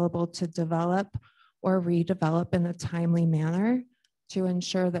available to develop or redevelop in a timely manner to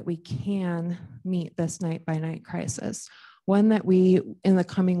ensure that we can meet this night by night crisis, one that we in the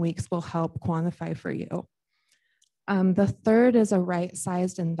coming weeks will help quantify for you. The third is a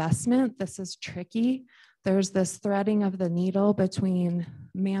right-sized investment. This is tricky. There's this threading of the needle between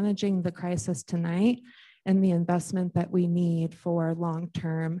managing the crisis tonight and the investment that we need for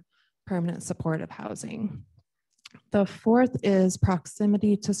long-term permanent supportive housing. The fourth is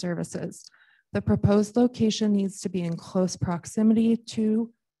proximity to services. The proposed location needs to be in close proximity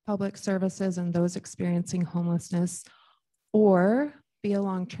to public services and those experiencing homelessness, or be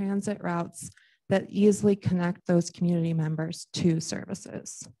along transit routes that easily connect those community members to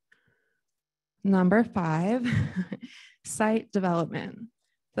services. Number 5, site development.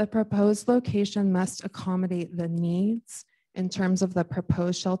 The proposed location must accommodate the needs in terms of the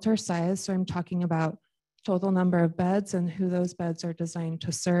proposed shelter size. So I'm talking about total number of beds and who those beds are designed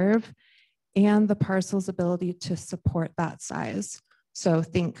to serve, and the parcel's ability to support that size. So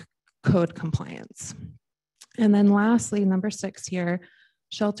think code compliance. And then lastly, number 6 here,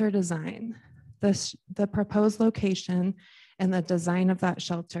 shelter design. The proposed location and the design of that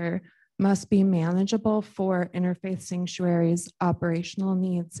shelter must be manageable for interfaith sanctuaries' operational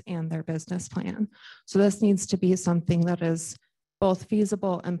needs and their business plan. So this needs to be something that is both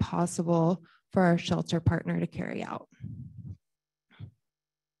feasible and possible for our shelter partner to carry out.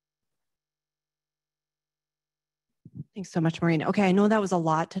 Thanks so much, Maureen. Okay, I know that was a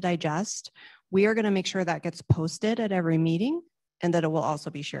lot to digest. We are going to make sure that gets posted at every meeting and that it will also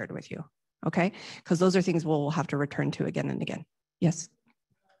be shared with you. Okay, because those are things we'll have to return to again and again. Yes,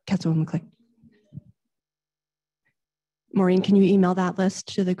 Councilwoman Clay. Maureen, can you email that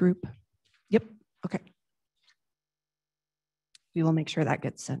list to the group? Yep, okay. We will make sure that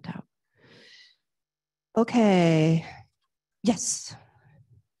gets sent out. Okay, yes.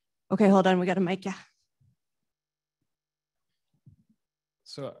 Okay, hold on, we got a mic, yeah.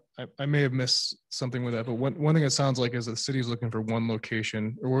 So I may have missed something with that, but one thing it sounds like is the city's looking for one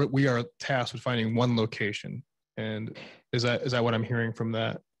location, or we are tasked with finding one location. And is that what I'm hearing from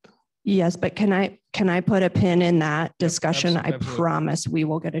that? Yes, but can I put a pin in that discussion? Yep, absolutely. I promise we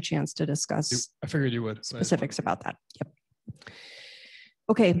will get a chance to discuss. I figured you would. Specifics about that. Yep.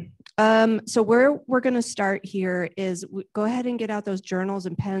 Okay. So where we're going to start here is go ahead and get out those journals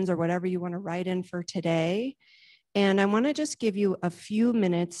and pens or whatever you want to write in for today. And I want to just give you a few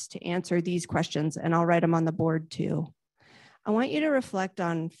minutes to answer these questions, and I'll write them on the board too. I want you to reflect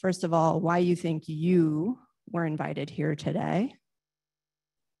on, first of all, why you think you were invited here today.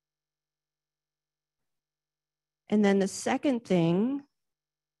 And then the second thing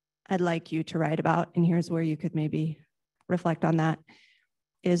I'd like you to write about, and here's where you could maybe reflect on that,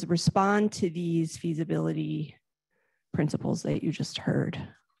 is respond to these feasibility principles that you just heard.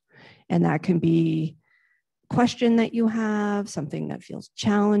 And that can be question that you have, something that feels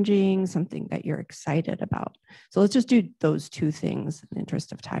challenging, something that you're excited about. So let's just do those 2 things in the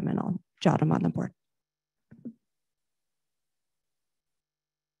interest of time, and I'll jot them on the board.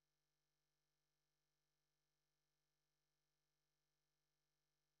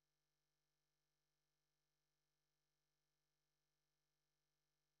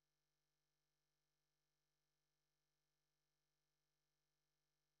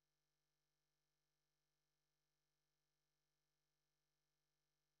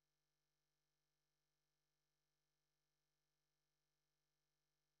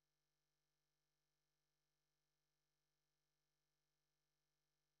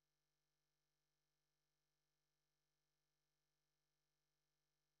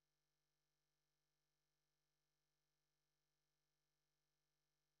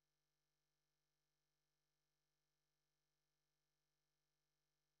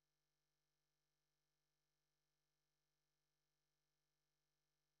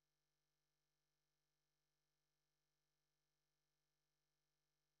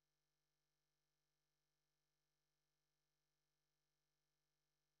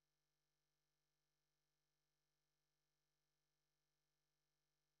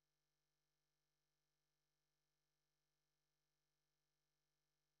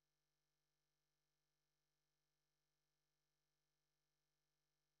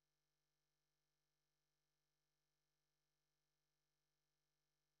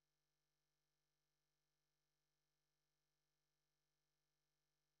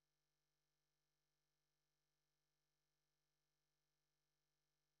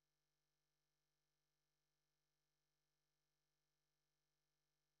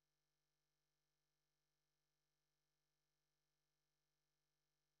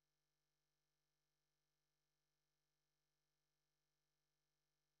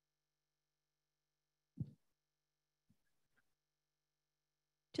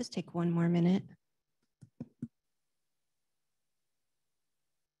 Just take one more minute.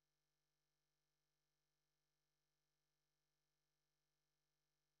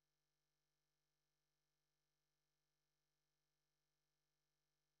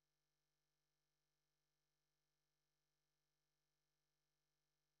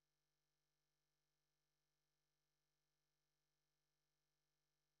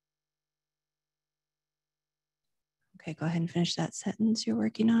 Okay, go ahead and finish that sentence you're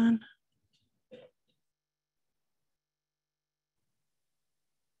working on.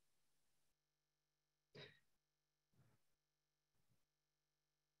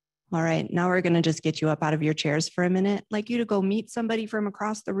 All right, now we're going to just get you up out of your chairs for a minute. I'd like you to go meet somebody from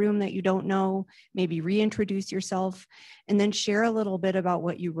across the room that you don't know, maybe reintroduce yourself, and then share a little bit about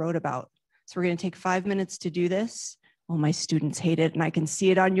what you wrote about. So we're going to take 5 minutes to do this. Oh, my students hate it, and I can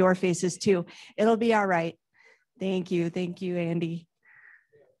see it on your faces too. It'll be all right. Thank you, Andy.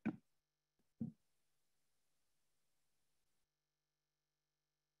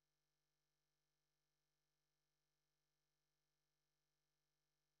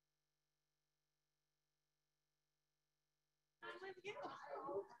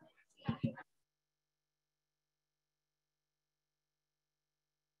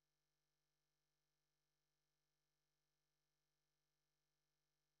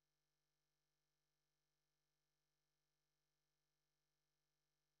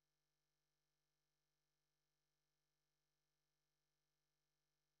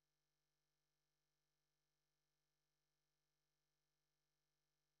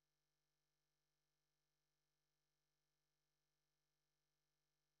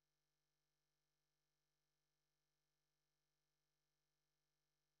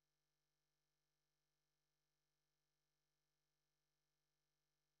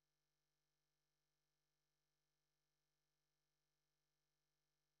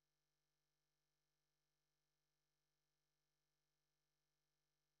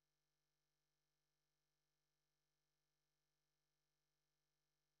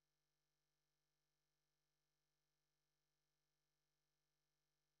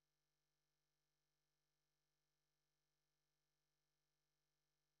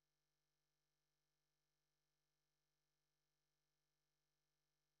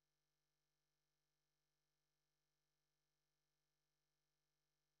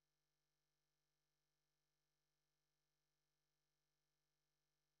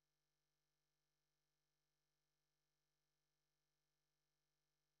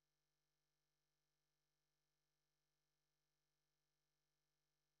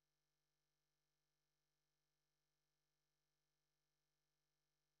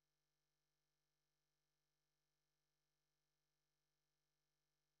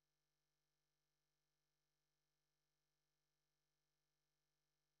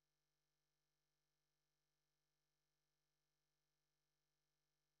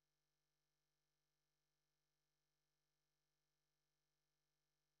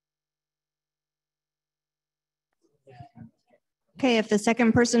 Okay, if the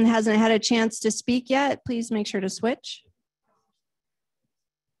second person hasn't had a chance to speak yet, please make sure to switch.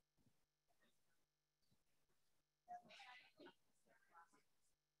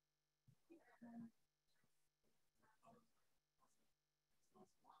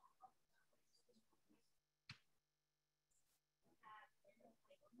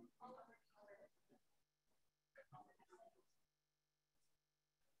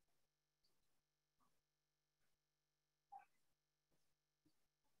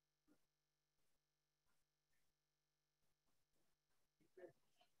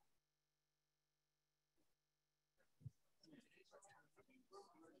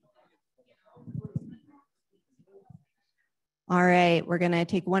 All right, we're going to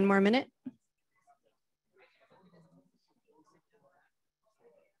take one more minute.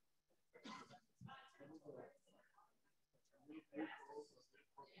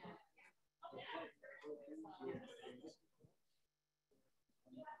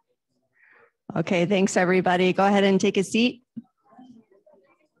 Okay, thanks everybody. Go ahead and take a seat.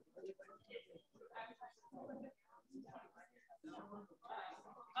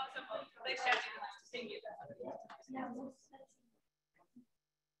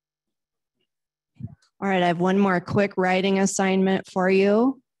 All right, I have one more quick writing assignment for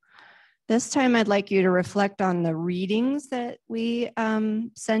you. This time I'd like you to reflect on the readings that we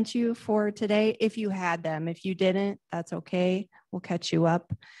sent you for today, if you had them. If you didn't, that's okay. We'll catch you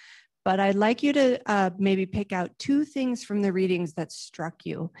up. But I'd like you to maybe pick out 2 things from the readings that struck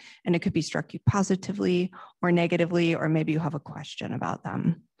you. And it could be struck you positively or negatively, or maybe you have a question about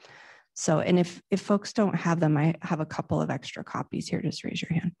them. So, and if folks don't have them, I have a couple of extra copies here. Just raise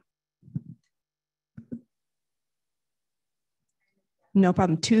your hand. No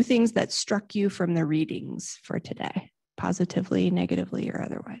problem. 2 things that struck you from the readings for today, positively, negatively, or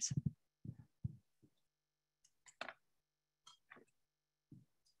otherwise.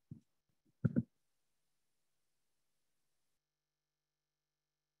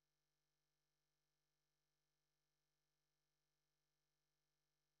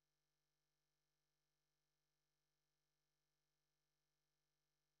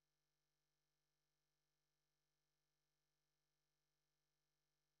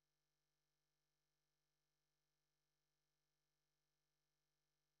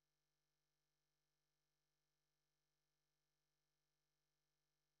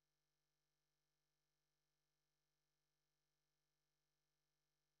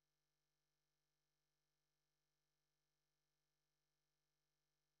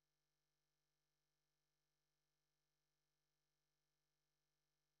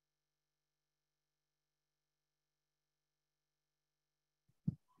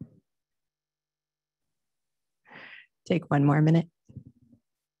 Take 1 more minute.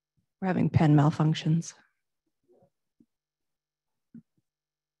 We're having pen malfunctions.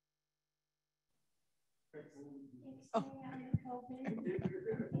 Oh.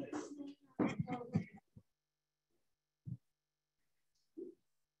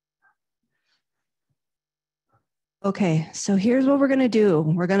 Okay, so here's what we're going to do.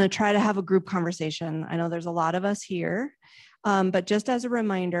 We're going to try to have a group conversation. I know there's a lot of us here, but just as a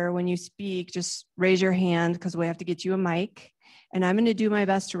reminder, when you speak, just raise your hand because we have to get you a mic. And I'm going to do my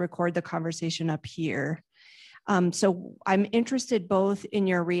best to record the conversation up here. So I'm interested both in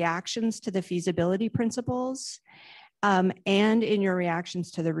your reactions to the feasibility principles and in your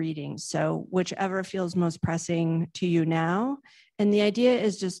reactions to the readings. So whichever feels most pressing to you now. And the idea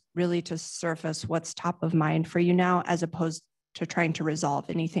is just really to surface what's top of mind for you now, as opposed to trying to resolve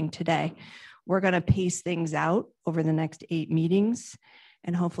anything today. We're going to pace things out over the next 8 meetings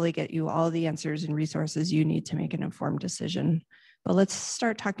and hopefully get you all the answers and resources you need to make an informed decision. But let's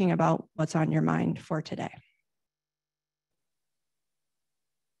start talking about what's on your mind for today.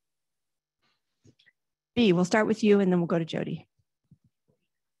 B, we'll start with you and then we'll go to Jody.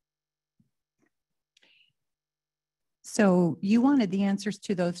 So you wanted the answers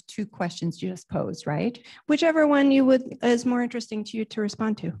to those 2 questions you just posed, right? Whichever one you would is more interesting to you to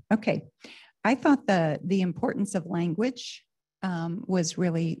respond to. Okay. I thought the importance of language was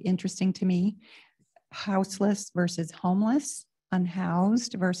really interesting to me. Houseless versus homeless,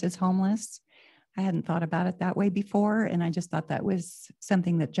 unhoused versus homeless. I hadn't thought about it that way before, and I just thought that was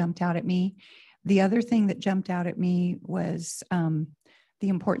something that jumped out at me. The other thing that jumped out at me was the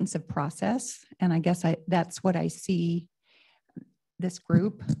importance of process. And I guess that's what I see this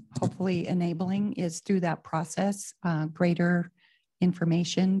group hopefully enabling is through that process, greater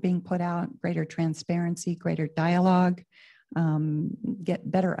information being put out, greater transparency, greater dialogue,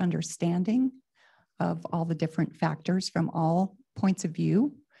 get better understanding of all the different factors from all points of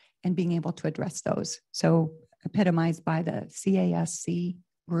view and being able to address those. So epitomized by the CASC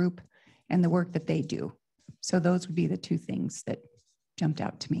group and the work that they do. So those would be the 2 things that jumped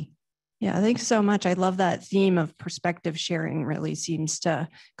out to me. Yeah, thanks so much. I love that theme of perspective sharing really seems to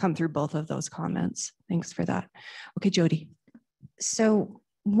come through both of those comments. Thanks for that. Okay, Jody. So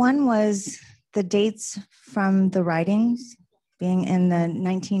one was the dates from the writings being in the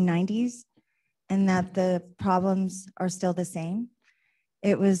 1990s and that the problems are still the same.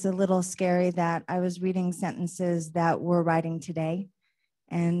 It was a little scary that I was reading sentences that we're writing today,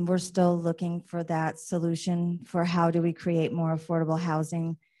 and we're still looking for that solution for how do we create more affordable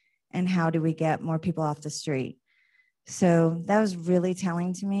housing and how do we get more people off the street. So that was really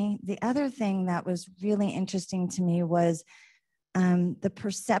telling to me. The other thing that was really interesting to me was the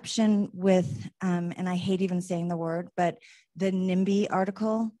perception with, and I hate even saying the word, but the NIMBY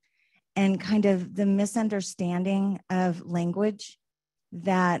article and kind of the misunderstanding of language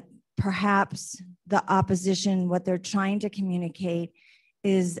that perhaps the opposition, what they're trying to communicate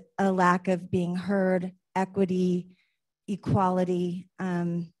is a lack of being heard, equity, equality,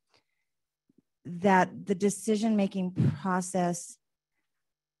 that the decision-making process,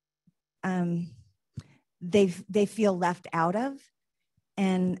 they feel left out of.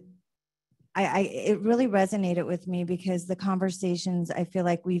 And it really resonated with me because the conversations I feel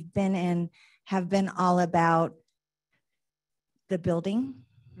like we've been in have been all about the building,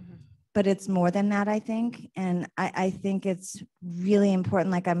 but it's more than that, I think. And I think it's really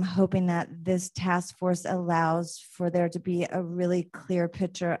important. Like I'm hoping that this task force allows for there to be a really clear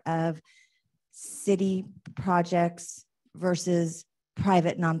picture of city projects versus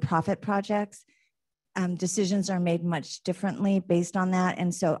private nonprofit projects. Decisions are made much differently based on that.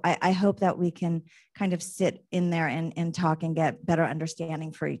 And so I hope that we can kind of sit in there and talk and get better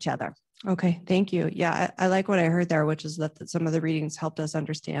understanding for each other. Okay, thank you. Yeah, I like what I heard there, which is that some of the readings helped us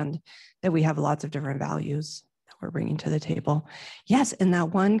understand that we have lots of different values that we're bringing to the table. Yes, and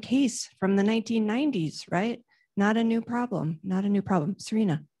that one case from the 1990s, right? Not a new problem, not a new problem.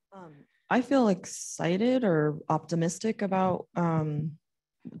 Serena. I feel excited or optimistic about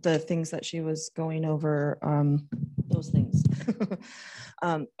the things that she was going over, those things.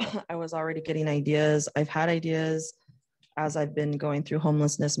 I was already getting ideas. I've had ideas as I've been going through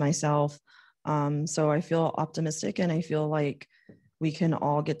homelessness myself. So I feel optimistic, and I feel like we can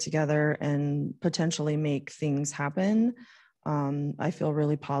all get together and potentially make things happen. I feel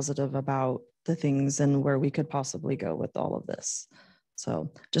really positive about the things and where we could possibly go with all of this.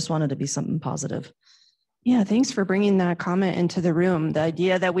 So just wanted to be something positive. Yeah, thanks for bringing that comment into the room. The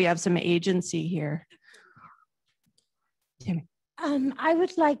idea that we have some agency here. Tammy. I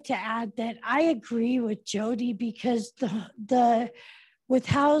would like to add that I agree with Jody, because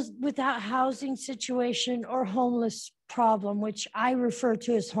without housing situation or homeless problem, which I refer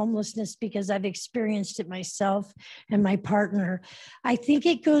to as homelessness because I've experienced it myself and my partner, I think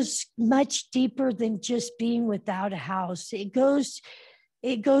it goes much deeper than just being without a house. It goes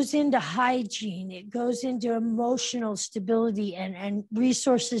into hygiene, it goes into emotional stability and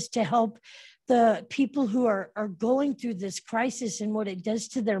resources to help the people who are going through this crisis, and what it does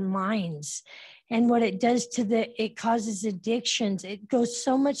to their minds and what it does to it causes addictions. It goes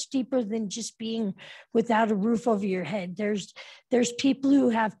so much deeper than just being without a roof over your head. There's people who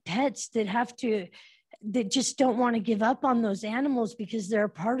have pets that just don't want to give up on those animals because they're a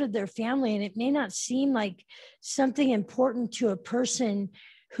part of their family. And it may not seem like something important to a person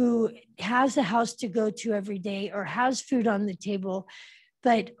who has a house to go to every day or has food on the table.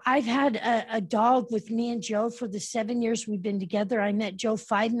 But I've had a dog with me and Joe for the 7 years we've been together. I met Joe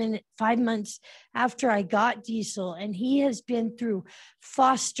 5 months after I got Diesel, and he has been through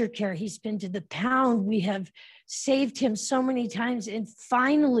foster care. He's been to the pound. We have saved him so many times. And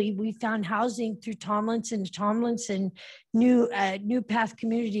finally, we found housing through Tomlinson New Path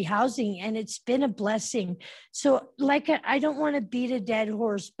Community Housing, and it's been a blessing. So I don't want to beat a dead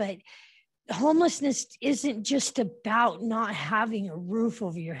horse, but homelessness isn't just about not having a roof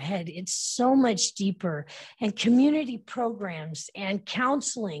over your head. It's so much deeper, and community programs and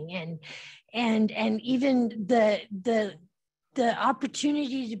counseling and even the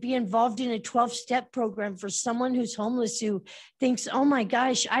opportunity to be involved in a 12-step program for someone who's homeless, who thinks, oh my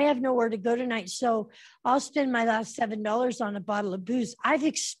gosh, I have nowhere to go tonight, so I'll spend my last $7 on a bottle of booze. I've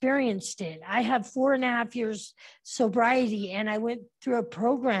experienced it. I have 4.5 years sobriety, and I went through a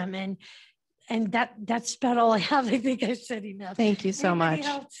program, and that's about all I have. I think I've said enough. Thank you so much.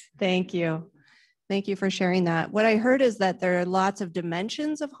 Thank you. Thank you for sharing that. What I heard is that there are lots of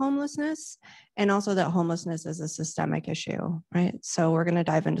dimensions of homelessness, and also that homelessness is a systemic issue, right? So we're going to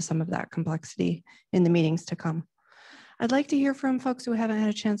dive into some of that complexity in the meetings to come. I'd like to hear from folks who haven't had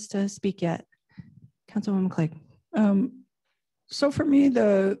a chance to speak yet. Councilwoman Clegg. So for me,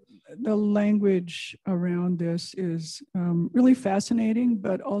 the language around this is really fascinating,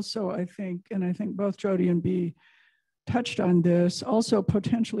 but also I think both Jody and Bea touched on this, also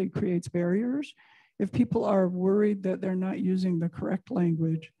potentially creates barriers. If people are worried that they're not using the correct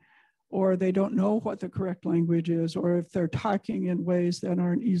language, or they don't know what the correct language is, or if they're talking in ways that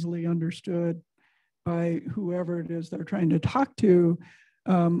aren't easily understood by whoever it is they're trying to talk to,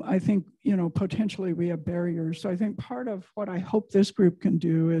 I think, potentially we have barriers. So I think part of what I hope this group can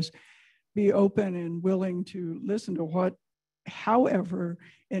do is be open and willing to listen to however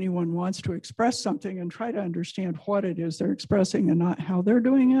anyone wants to express something, and try to understand what it is they're expressing and not how they're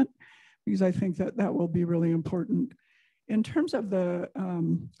doing it, because I think that will be really important. In terms of the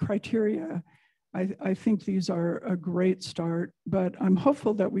criteria, I think these are a great start, but I'm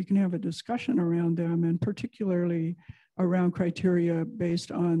hopeful that we can have a discussion around them, and particularly around criteria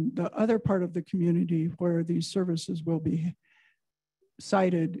based on the other part of the community where these services will be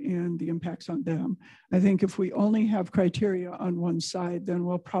cited and the impacts on them. I think if we only have criteria on one side, then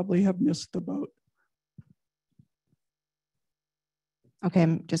we'll probably have missed the boat. Okay,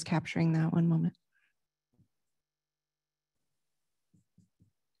 I'm just capturing that, one moment.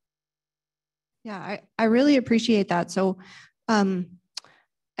 Yeah, I really appreciate that. So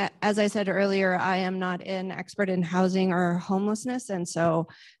as I said earlier, I am not an expert in housing or homelessness. And so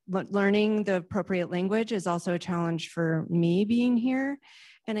learning the appropriate language is also a challenge for me being here.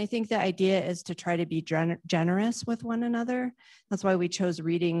 And I think the idea is to try to be generous with one another. That's why we chose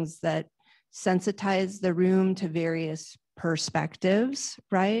readings that sensitize the room to various perspectives,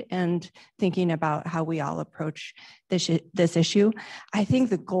 right? And thinking about how we all approach this issue. I think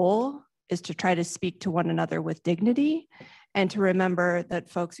the goal is to try to speak to one another with dignity and to remember that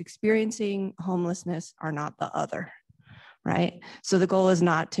folks experiencing homelessness are not the other, right? So the goal is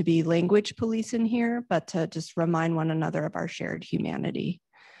not to be language police in here, but to just remind one another of our shared humanity.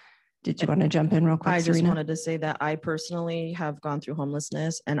 Did you want to jump in real quick, I just Serena? wanted to say that I personally have gone through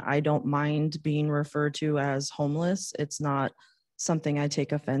homelessness and I don't mind being referred to as homeless. It's not something I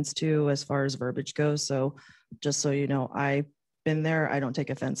take offense to as far as verbiage goes. So just so you know, I've been there. I don't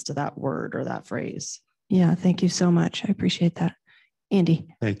take offense to that word or that phrase. Yeah, thank you so much. I appreciate that. Andy.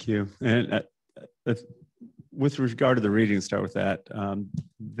 Thank you. And with regard to the reading, start with that.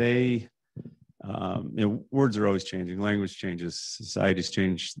 Words are always changing. Language changes. Societies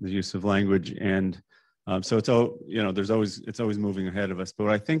change the use of language, and so it's always moving ahead of us. But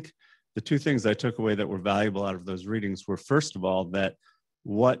I think the two things I took away that were valuable out of those readings were, first of all, that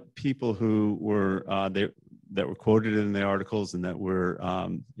what people who were that were quoted in the articles and that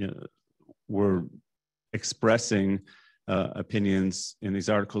were expressing opinions in these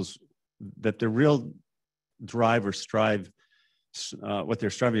articles, that the real drive or strive, what they're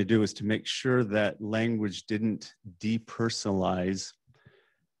striving to do is to make sure that language didn't depersonalize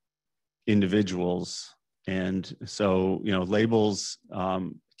individuals. And so, labels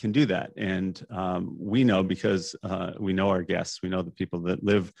can do that. And we know, because we know our guests, we know the people that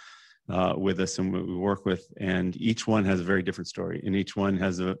live with us and we work with, and each one has a very different story, and each one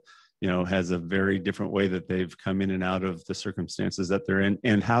has a very different way that they've come in and out of the circumstances that they're in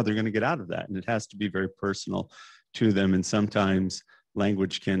and how they're going to get out of that. And it has to be very personal to them. And sometimes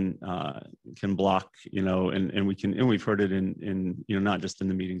language can block, and we've heard it in not just in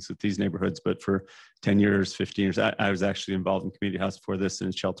the meetings with these neighborhoods, but for 10 years, 15 years. I was actually involved in Community House before this, in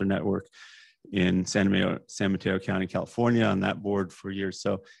a shelter network in San Mateo County, California, on that board for years.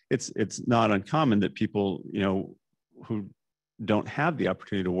 So it's not uncommon that people, who don't have the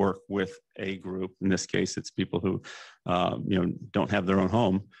opportunity to work with a group, in this case, it's people who, don't have their own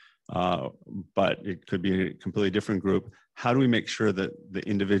home, but it could be a completely different group. How do we make sure that the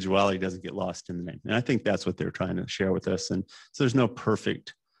individuality doesn't get lost in the name? And I think that's what they're trying to share with us. And so there's no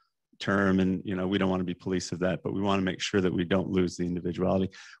perfect term, and we don't want to be police of that, but we want to make sure that we don't lose the individuality.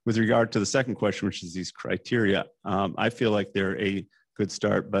 With regard to the second question, which is these criteria, I feel like they're a good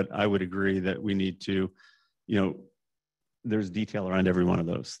start, but I would agree that we need to, there's detail around every one of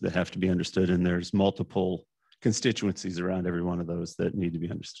those that have to be understood, and there's multiple constituencies around every one of those that need to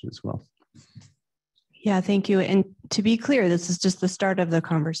be understood as well. Yeah, thank you. And to be clear, this is just the start of the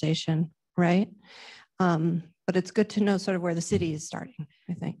conversation, right? But it's good to know sort of where the city is starting,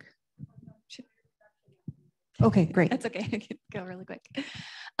 I think. Okay, great. That's okay. I can go really quick.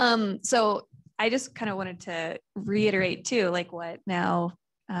 So I just kind of wanted to reiterate too, like what now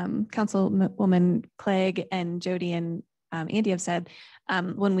Councilwoman Clegg and Jody and Andy have said.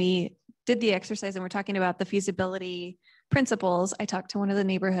 When we did the exercise and we're talking about the feasibility principles, I talked to one of the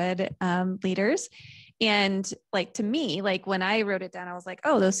neighborhood leaders, and like, to me, like when I wrote it down, I was like,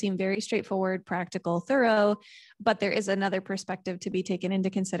 oh, those seem very straightforward, practical, thorough, but there is another perspective to be taken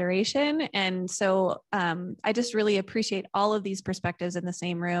into consideration. And so I just really appreciate all of these perspectives in the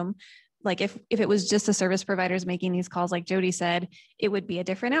same room. Like if it was just the service providers making these calls, like Jody said, it would be a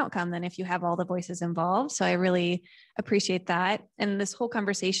different outcome than if you have all the voices involved. So I really appreciate that. And this whole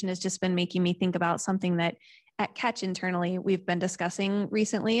conversation has just been making me think about something that at Catch internally, we've been discussing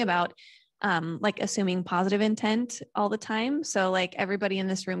recently about like assuming positive intent all the time. So like everybody in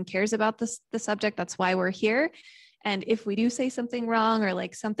this room cares about the subject. That's why we're here. And if we do say something wrong or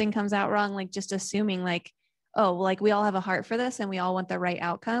like something comes out wrong, like just assuming like, oh, like we all have a heart for this and we all want the right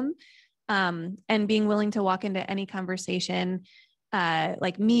outcome. And being willing to walk into any conversation,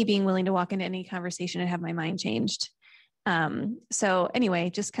 like me being willing to walk into any conversation and have my mind changed. So anyway,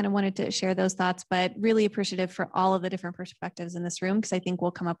 just kind of wanted to share those thoughts, but really appreciative for all of the different perspectives in this room, because I think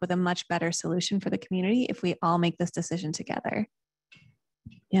we'll come up with a much better solution for the community if we all make this decision together.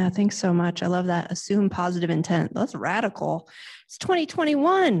 Yeah, thanks so much. I love that. Assume positive intent. That's radical. It's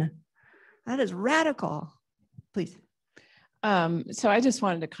 2021. That is radical. Please. So I just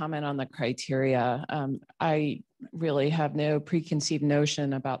wanted to comment on the criteria. I really have no preconceived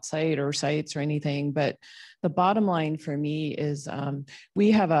notion about site or sites or anything, but the bottom line for me is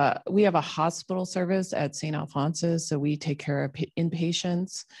we have a hospital service at St. Alphonsus, so we take care of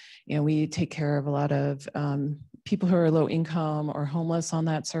inpatients, and we take care of a lot of people who are low income or homeless on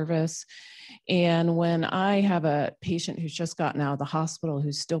that service. And when I have a patient who's just gotten out of the hospital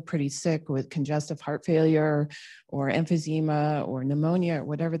who's still pretty sick with congestive heart failure or emphysema or pneumonia or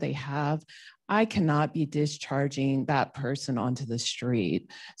whatever they have, I cannot be discharging that person onto the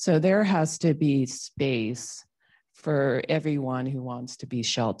street. So there has to be space for everyone who wants to be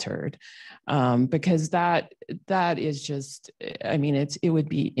sheltered, because that is just, I mean, it would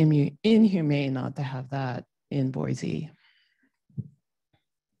be inhumane not to have that in Boise.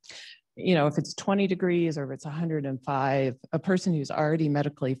 You know, if it's 20 degrees or if it's 105, a person who's already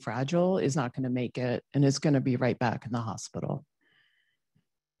medically fragile is not going to make it and is going to be right back in the hospital.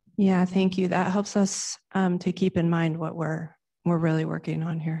 Yeah, thank you. That helps us to keep in mind what we're really working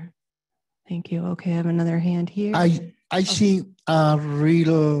on here. Thank you. Okay, I have another hand here. I see a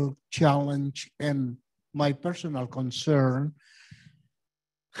real challenge and my personal concern,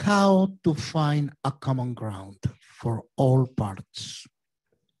 how to find a common ground for all parts.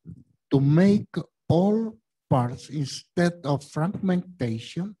 To make all parts, instead of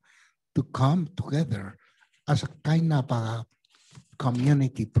fragmentation, to come together as a kind of a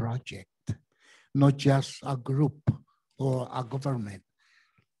community project, not just a group or a government.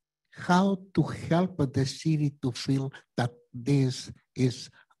 How to help the city to feel that this is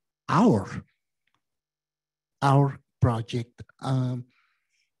our project,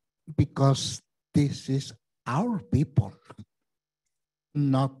 because this is our people,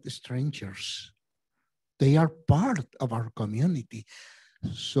 not strangers. They are part of our community.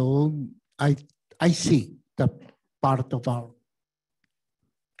 So I see the part of our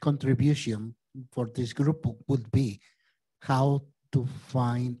contribution for this group would be how to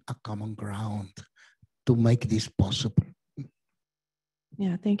find a common ground to make this possible.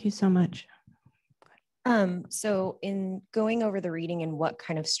 Yeah, thank you so much. So in going over the reading and what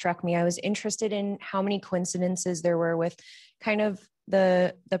kind of struck me, I was interested in how many coincidences there were with kind of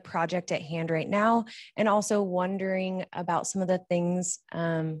the project at hand right now, and also wondering about some of the things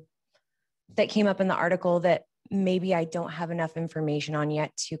that came up in the article that maybe I don't have enough information on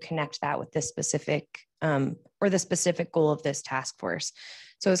yet to connect that with this specific or the specific goal of this task force.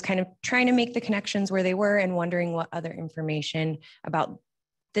 So I was kind of trying to make the connections where they were and wondering what other information about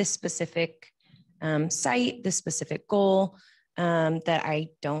this specific site, this specific goal that I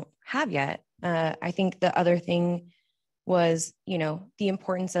don't have yet. I think the other thing was, you know, the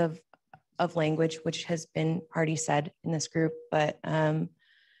importance of language, which has been already said in this group, but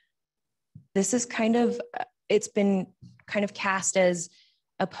this is kind of, it's been kind of cast as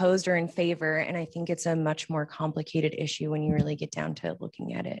opposed or in favor. And I think it's a much more complicated issue when you really get down to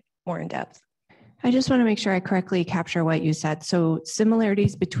looking at it more in depth. I just want to make sure I correctly capture what you said. So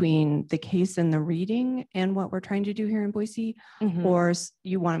similarities between the case and the reading and what we're trying to do here in Boise, or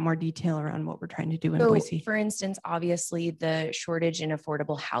you want more detail around what we're trying to do in Boise? For instance, obviously the shortage in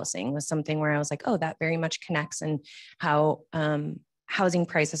affordable housing was something where I was like, oh, that very much connects, and how housing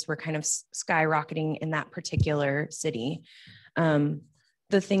prices were kind of skyrocketing in that particular city.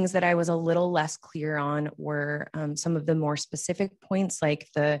 The things that I was a little less clear on were some of the more specific points, like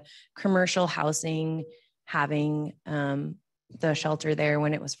the commercial housing having the shelter there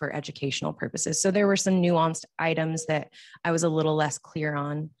when it was for educational purposes. So there were some nuanced items that I was a little less clear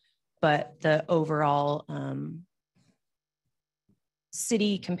on, but the overall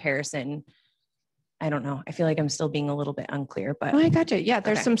city comparison, I don't know. I feel like I'm still being a little bit unclear, but. Oh, I gotcha. Yeah,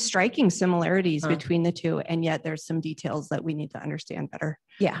 there's okay. some striking similarities between the two, and yet there's some details that we need to understand better.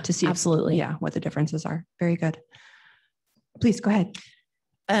 Yeah, to see absolutely. What the differences are. Very good. Please go ahead.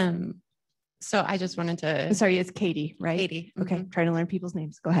 So I just wanted to. I'm sorry, it's Katie, right? Katie. Okay, trying to learn people's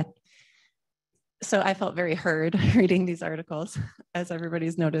names. Go ahead. So I felt very heard reading these articles. As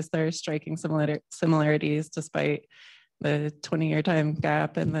everybody's noticed, there are striking similarities despite the 20-year time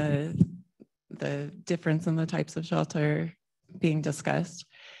gap and the difference in the types of shelter being discussed.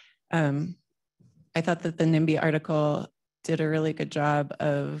 I thought that the NIMBY article did a really good job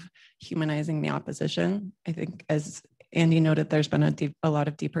of humanizing the opposition. I think, as Andy noted, there's been a lot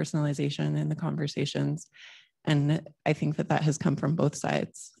of depersonalization in the conversations, and I think that has come from both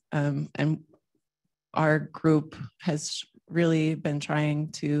sides. And our group has really been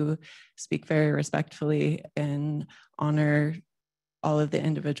trying to speak very respectfully and honor all of the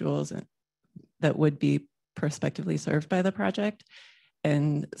individuals that would be prospectively served by the project.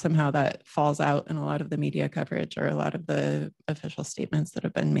 And somehow that falls out in a lot of the media coverage or a lot of the official statements that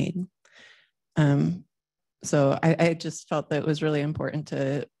have been made. So I just felt that it was really important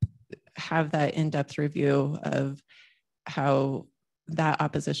to have that in-depth review of how that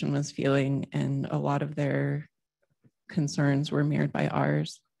opposition was feeling, and a lot of their concerns were mirrored by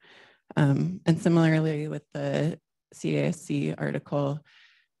ours. And similarly with the CASC article,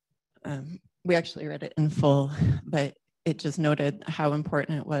 we actually read it in full, but it just noted how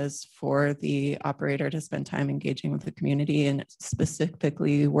important it was for the operator to spend time engaging with the community and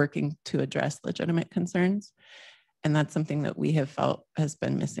specifically working to address legitimate concerns. And that's something that we have felt has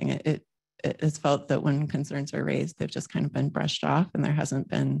been missing. It has felt that when concerns are raised, they've just kind of been brushed off and there hasn't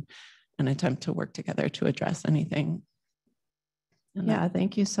been an attempt to work together to address anything. Yeah,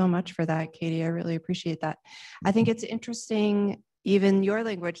 thank you so much for that, Katie. I really appreciate that. I think it's interesting, even your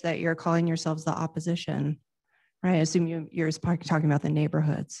language, that you're calling yourselves the opposition, right? I assume you're talking about the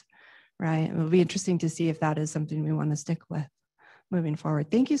neighborhoods, right? It will be interesting to see if that is something we want to stick with moving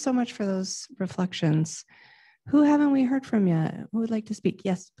forward. Thank you so much for those reflections. Who haven't we heard from yet? Who would like to speak?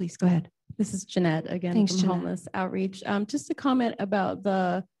 Yes, please go ahead. This is Jeanette again. Thanks, from Jeanette. Homeless Outreach. Just a comment about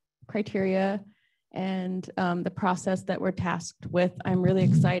the criteria and the process that we're tasked with. I'm really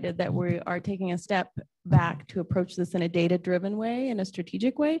excited that we are taking a step back to approach this in a data-driven way, in a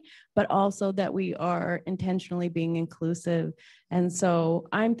strategic way, but also that we are intentionally being inclusive. And so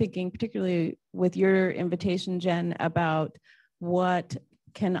I'm thinking, particularly with your invitation, Jen, about what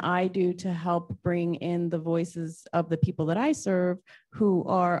can I do to help bring in the voices of the people that I serve, who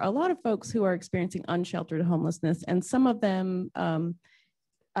are a lot of folks who are experiencing unsheltered homelessness, and some of them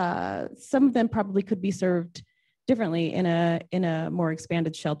probably could be served differently in a more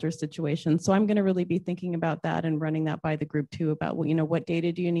expanded shelter situation. So I'm going to really be thinking about that and running that by the group too, about what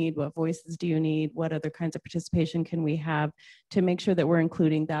data do you need, what voices do you need, what other kinds of participation can we have to make sure that we're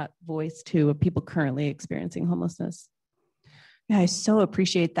including that voice too of people currently experiencing homelessness. Yeah, I so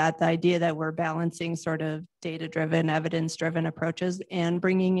appreciate that, the idea that we're balancing sort of data-driven, evidence-driven approaches and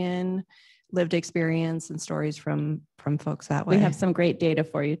bringing in lived experience and stories from folks that way. We have some great data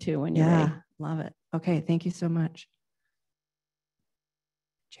for you too when you're ready. Love it. Okay, thank you so much.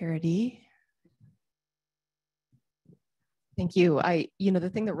 Charity. Thank you. The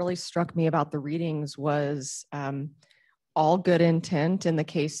thing that really struck me about the readings was all good intent in the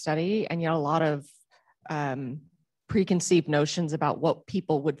case study, and yet a lot of preconceived notions about what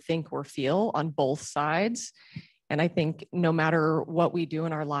people would think or feel on both sides. And I think no matter what we do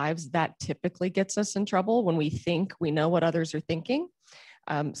in our lives, that typically gets us in trouble when we think we know what others are thinking.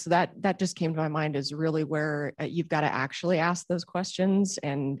 So that just came to my mind is really where you've got to actually ask those questions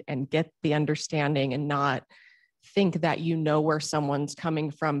and get the understanding and not think that you know where someone's coming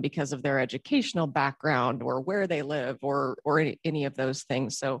from because of their educational background or where they live or any of those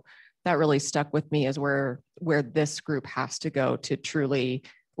things. So that really stuck with me as where this group has to go to truly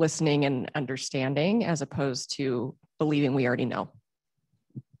listening and understanding as opposed to believing we already know.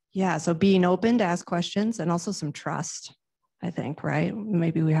 Yeah, so being open to ask questions and also some trust, I think, right?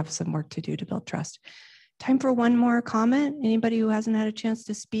 Maybe we have some work to do to build trust. Time for one more comment. Anybody who hasn't had a chance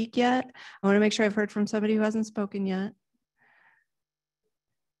to speak yet? I want to make sure I've heard from somebody who hasn't spoken yet.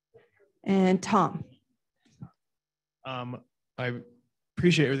 And Tom. I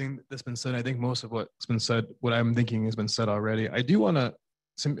appreciate everything that's been said. I think most of what's been said, what I'm thinking has been said already. I do want to,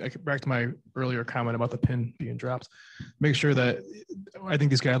 back to my earlier comment about the pin being dropped, make sure that I think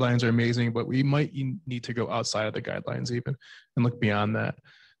these guidelines are amazing, but we might need to go outside of the guidelines even and look beyond that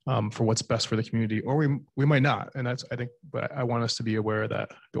for what's best for the community, or we might not. And that's, I think, but I want us to be aware of that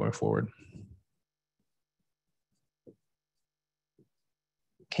going forward.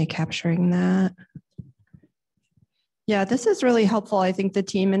 Okay, capturing that. Yeah, this is really helpful. I think the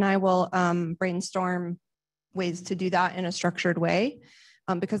team and I will brainstorm ways to do that in a structured way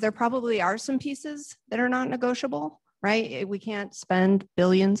because there probably are some pieces that are not negotiable, right? We can't spend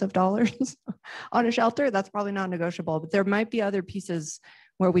billions of dollars on a shelter. That's probably not negotiable, but there might be other pieces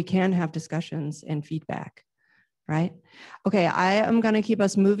where we can have discussions and feedback, right? Okay, I am going to keep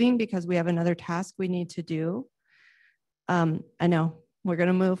us moving because we have another task we need to do. I know we're going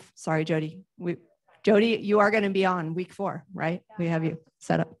to move. Sorry, Jody. Jody, you are going to be on week 4, right? We have you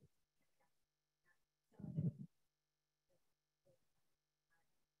set up.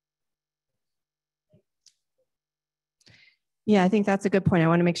 Yeah, I think that's a good point. I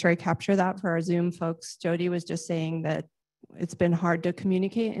want to make sure I capture that for our Zoom folks. Jody was just saying that it's been hard to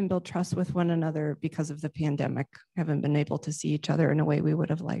communicate and build trust with one another because of the pandemic. Haven't been able to see each other in a way we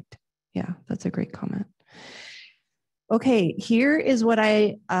would have liked. Yeah, that's a great comment. Okay, here is what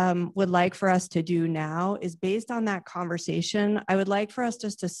I would like for us to do now is based on that conversation, I would like for us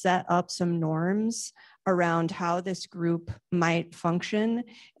just to set up some norms around how this group might function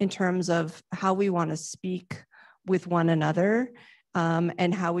in terms of how we want to speak with one another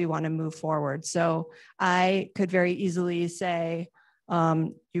and how we want to move forward. So I could very easily say,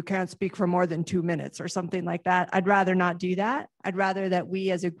 you can't speak for more than 2 minutes or something like that. I'd rather not do that. I'd rather that we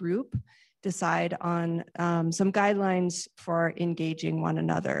as a group decide on some guidelines for engaging one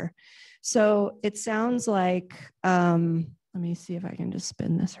another. So it sounds like, let me see if I can just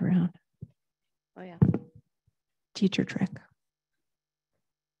spin this around. Oh yeah, teacher trick.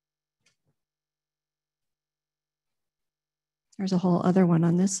 There's a whole other one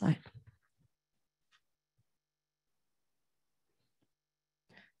on this side.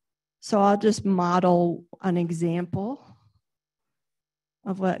 So I'll just model an example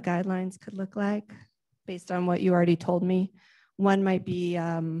of what guidelines could look like based on what you already told me. One might be,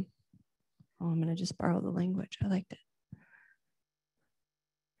 I'm going to just borrow the language. I liked it.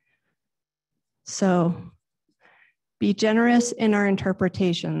 So be generous in our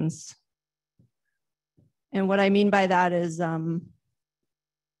interpretations. And what I mean by that is you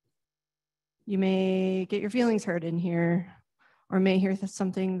may get your feelings hurt in here or may hear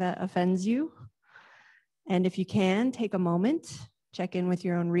something that offends you. And if you can, take a moment, check in with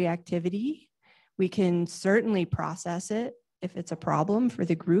your own reactivity. We can certainly process it if it's a problem for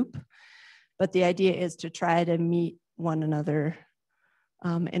the group, but the idea is to try to meet one another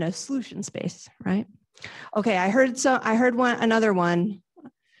in a solution space, right? Okay, I heard another one.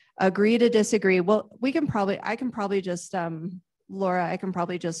 Agree to disagree. Well, I can probably just, Laura, I can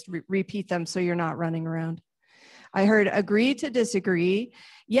probably just repeat them so you're not running around. I heard agree to disagree.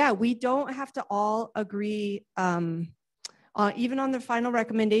 Yeah, we don't have to all agree, even on the final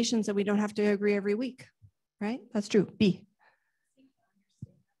recommendations, that we don't have to agree every week, right? That's true. B.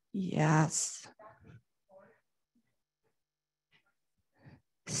 Yes.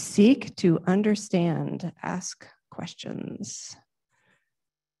 Seek to understand, ask questions.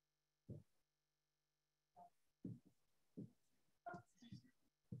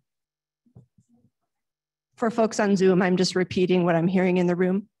 For folks on Zoom, I'm just repeating what I'm hearing in the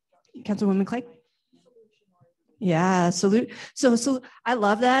room. Councilwoman Clay? Yeah, so I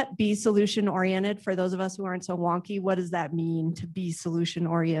love that. Be solution oriented. For those of us who aren't so wonky, what does that mean to be solution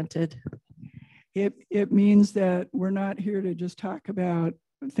oriented? It means that we're not here to just talk about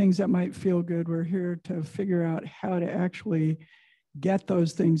things that might feel good. We're here to figure out how to actually get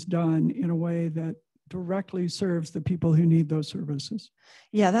those things done in a way that directly serves the people who need those services.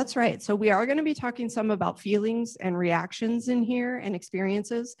 Yeah, that's right. So we are going to be talking some about feelings and reactions in here and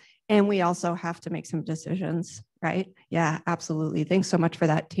experiences, and we also have to make some decisions, right? Yeah, absolutely. Thanks so much for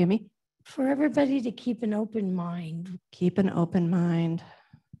that, Tammy. For everybody to keep an open mind. Keep an open mind.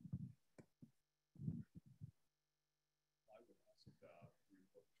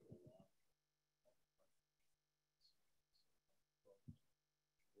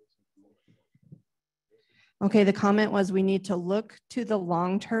 Okay, the comment was we need to look to the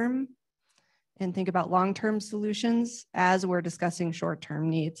long term and think about long-term solutions as we're discussing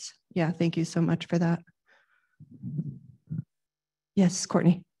short-term needs. Yeah, thank you so much for that. Yes,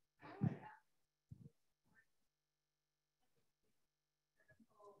 Courtney.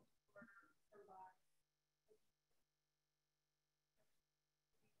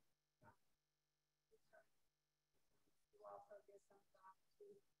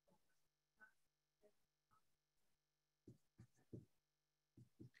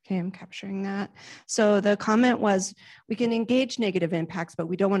 Okay, I'm capturing that. So the comment was, we can engage negative impacts, but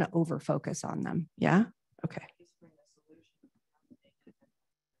we don't want to over focus on them. Yeah, okay.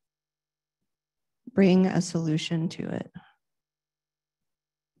 Bring a solution to it.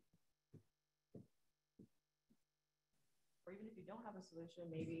 Or even if you don't have a solution,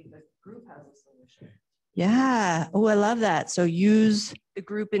 maybe the group has a solution. Yeah, oh, I love that. So use the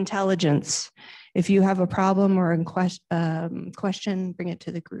group intelligence. If you have a problem or a question, bring it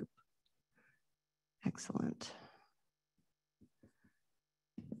to the group. Excellent.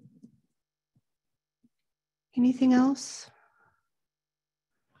 Anything else?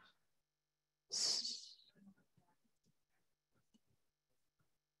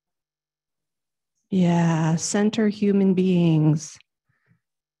 Yeah, center human beings.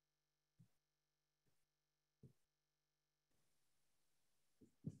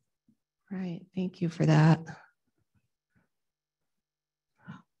 Right, thank you for that.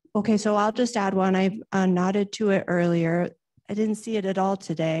 Okay, so I'll just add one. I nodded to it earlier. I didn't see it at all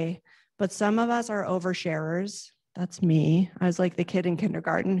today, but some of us are oversharers. That's me. I was like the kid in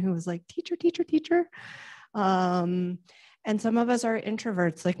kindergarten who was like, teacher, teacher, teacher. And some of us are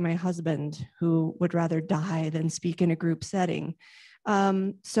introverts, like my husband, who would rather die than speak in a group setting.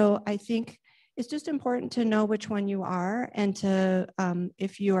 So I think it's just important to know which one you are, and to,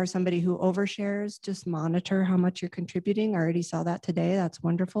 if you are somebody who overshares, just monitor how much you're contributing. I already saw that today. That's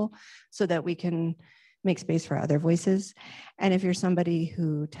wonderful, so that we can make space for other voices. And if you're somebody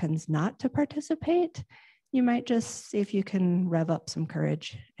who tends not to participate, you might just see if you can rev up some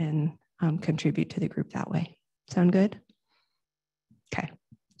courage and contribute to the group that way. Sound good? Okay,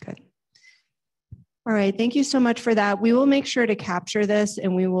 good. All right, thank you so much for that. We will make sure to capture this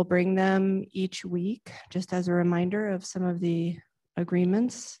and we will bring them each week, just as a reminder of some of the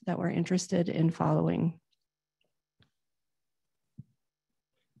agreements that we're interested in following.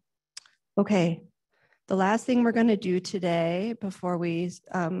 Okay, the last thing we're going to do today before we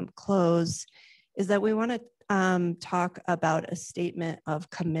close is that we want to talk about a statement of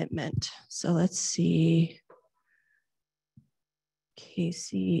commitment. So let's see.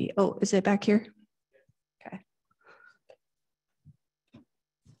 Casey, oh, is it back here? Okay.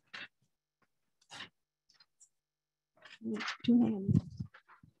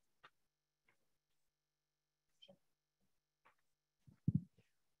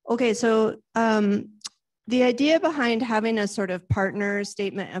 Okay, so the idea behind having a sort of partner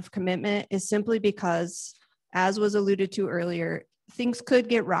statement of commitment is simply because, as was alluded to earlier, things could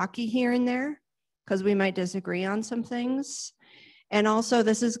get rocky here and there because we might disagree on some things. And also,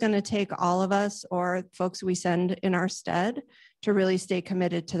 this is going to take all of us or folks we send in our stead to really stay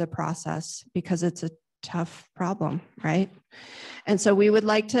committed to the process because it's a tough problem, right? And so we would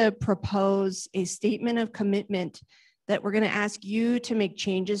like to propose a statement of commitment that we're going to ask you to make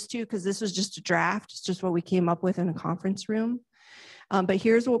changes to, because this was just a draft. It's just what we came up with in a conference room. But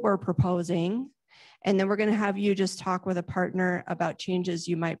here's what we're proposing. And then we're going to have you just talk with a partner about changes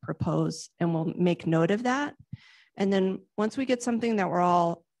you might propose, and we'll make note of that. And then once we get something that we're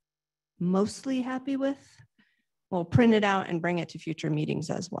all mostly happy with, we'll print it out and bring it to future meetings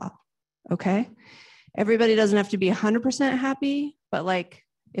as well. Okay? Everybody doesn't have to be 100% happy, but like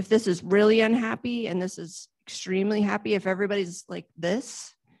if this is really unhappy and this is extremely happy, if everybody's like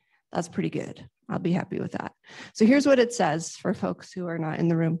this, that's pretty good. I'll be happy with that. So here's what it says for folks who are not in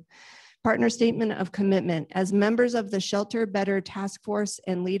the room. Partner statement of commitment. As members of the Shelter Better Task Force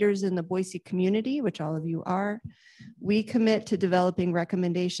and leaders in the Boise community, which all of you are, we commit to developing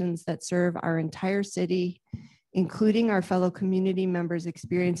recommendations that serve our entire city, including our fellow community members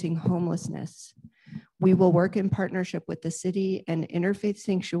experiencing homelessness. We will work in partnership with the city and Interfaith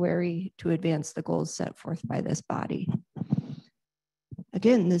Sanctuary to advance the goals set forth by this body.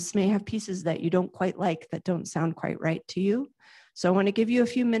 Again, this may have pieces that you don't quite like, that don't sound quite right to you. So I want to give you a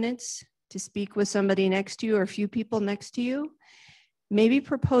few minutes to speak with somebody next to you or a few people next to you. Maybe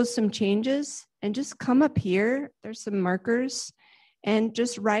propose some changes and just come up here. There's some markers and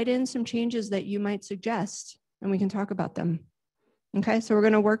just write in some changes that you might suggest and we can talk about them. Okay, so we're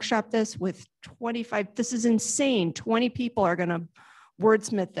going to workshop this with 25. This is insane. 20 people are going to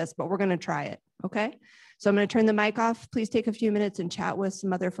wordsmith this, but we're going to try it. Okay, so I'm going to turn the mic off. Please take a few minutes and chat with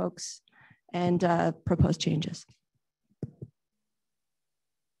some other folks and propose changes.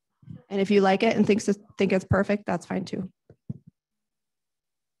 And if you like it and think it's perfect, that's fine too.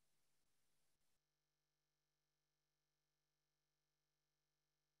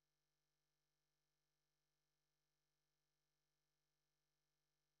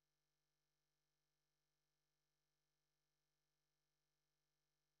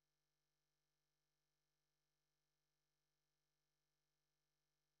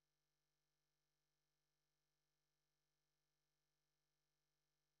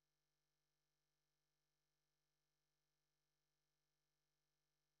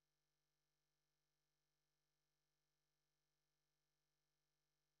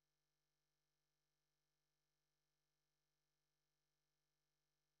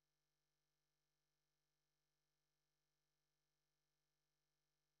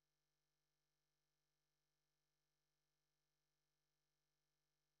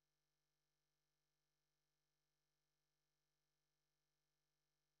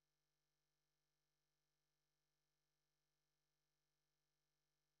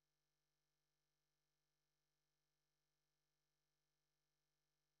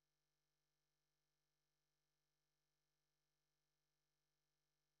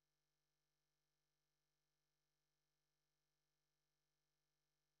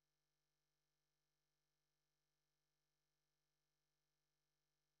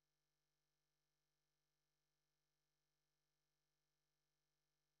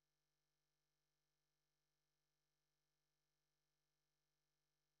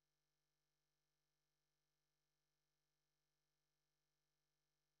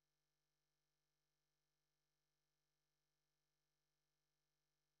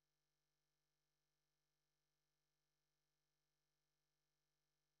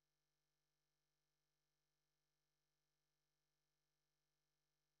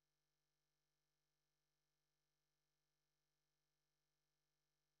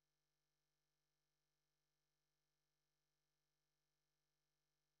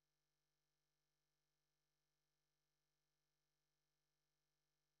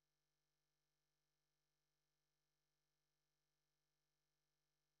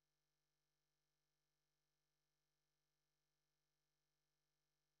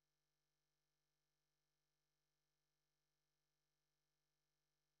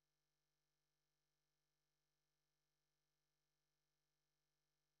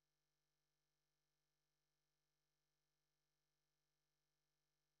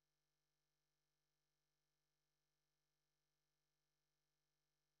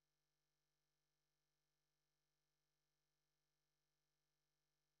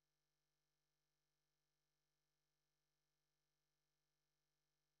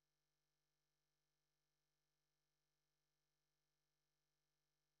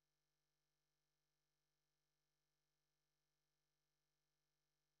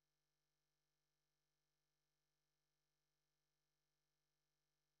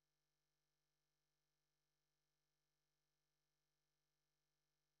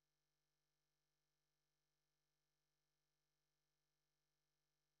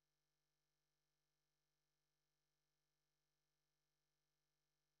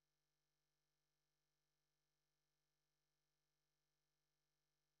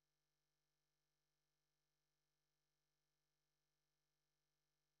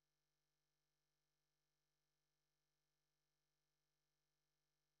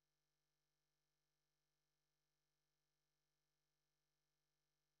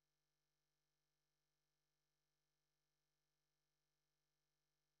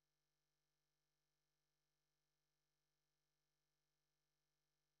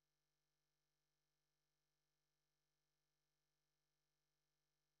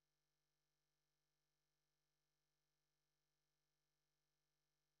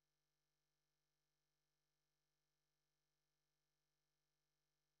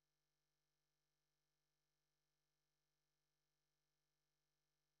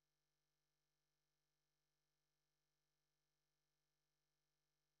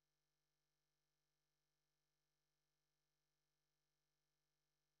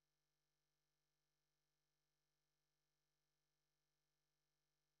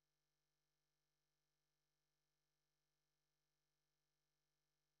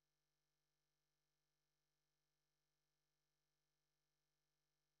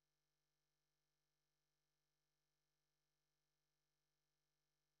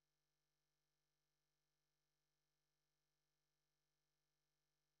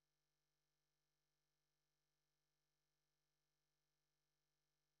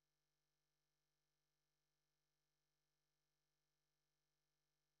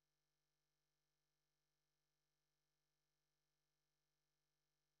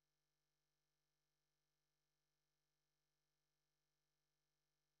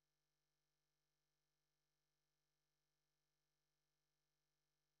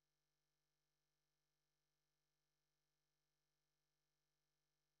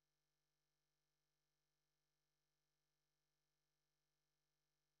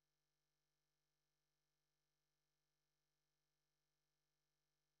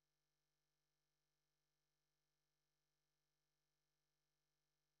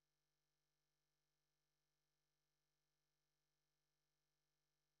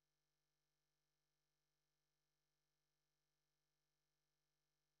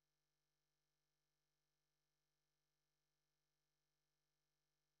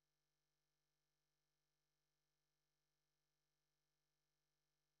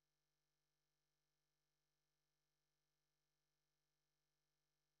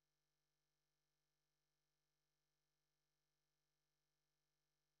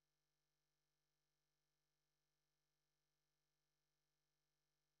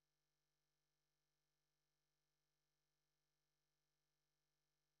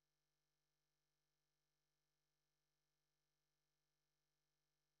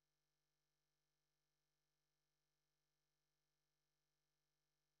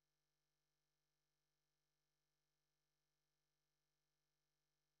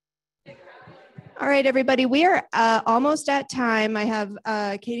 All right, everybody, we are almost at time. I have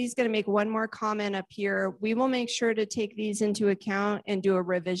Katie's going to make one more comment up here. We will make sure to take these into account and do a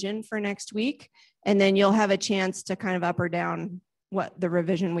revision for next week. And then you'll have a chance to kind of up or down what the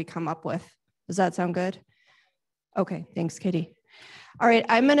revision we come up with. Does that sound good? Okay, thanks, Katie. All right,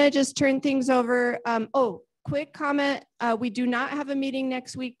 I'm going to just turn things over. Quick comment. We do not have a meeting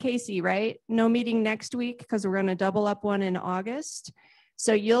next week, Casey, right? No meeting next week because we're going to double up one in August.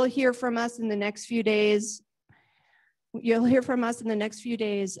 So you'll hear from us in the next few days. You'll hear from us in the next few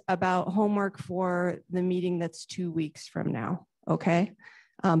days about homework for the meeting that's 2 weeks from now, okay?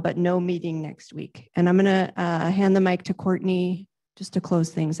 But no meeting next week. And I'm gonna hand the mic to Courtney just to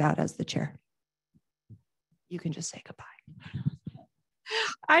close things out as the chair. You can just say goodbye.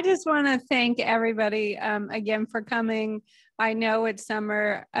 I just want to thank everybody again for coming. I know it's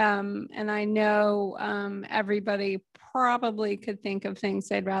summer and I know everybody probably could think of things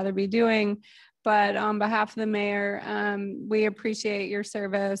they'd rather be doing, but on behalf of the mayor, we appreciate your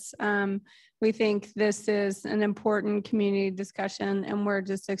service. We think this is an important community discussion and we're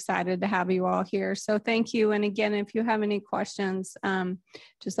just excited to have you all here. So thank you. And again, if you have any questions,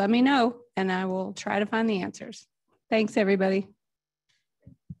 just let me know and I will try to find the answers. Thanks, everybody.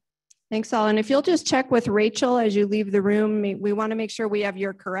 Thanks all. And if you'll just check with Rachel as you leave the room, we want to make sure we have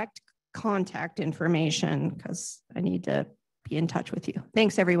your correct contact information because I need to be in touch with you.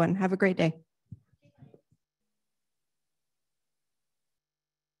 Thanks, everyone. Have a great day.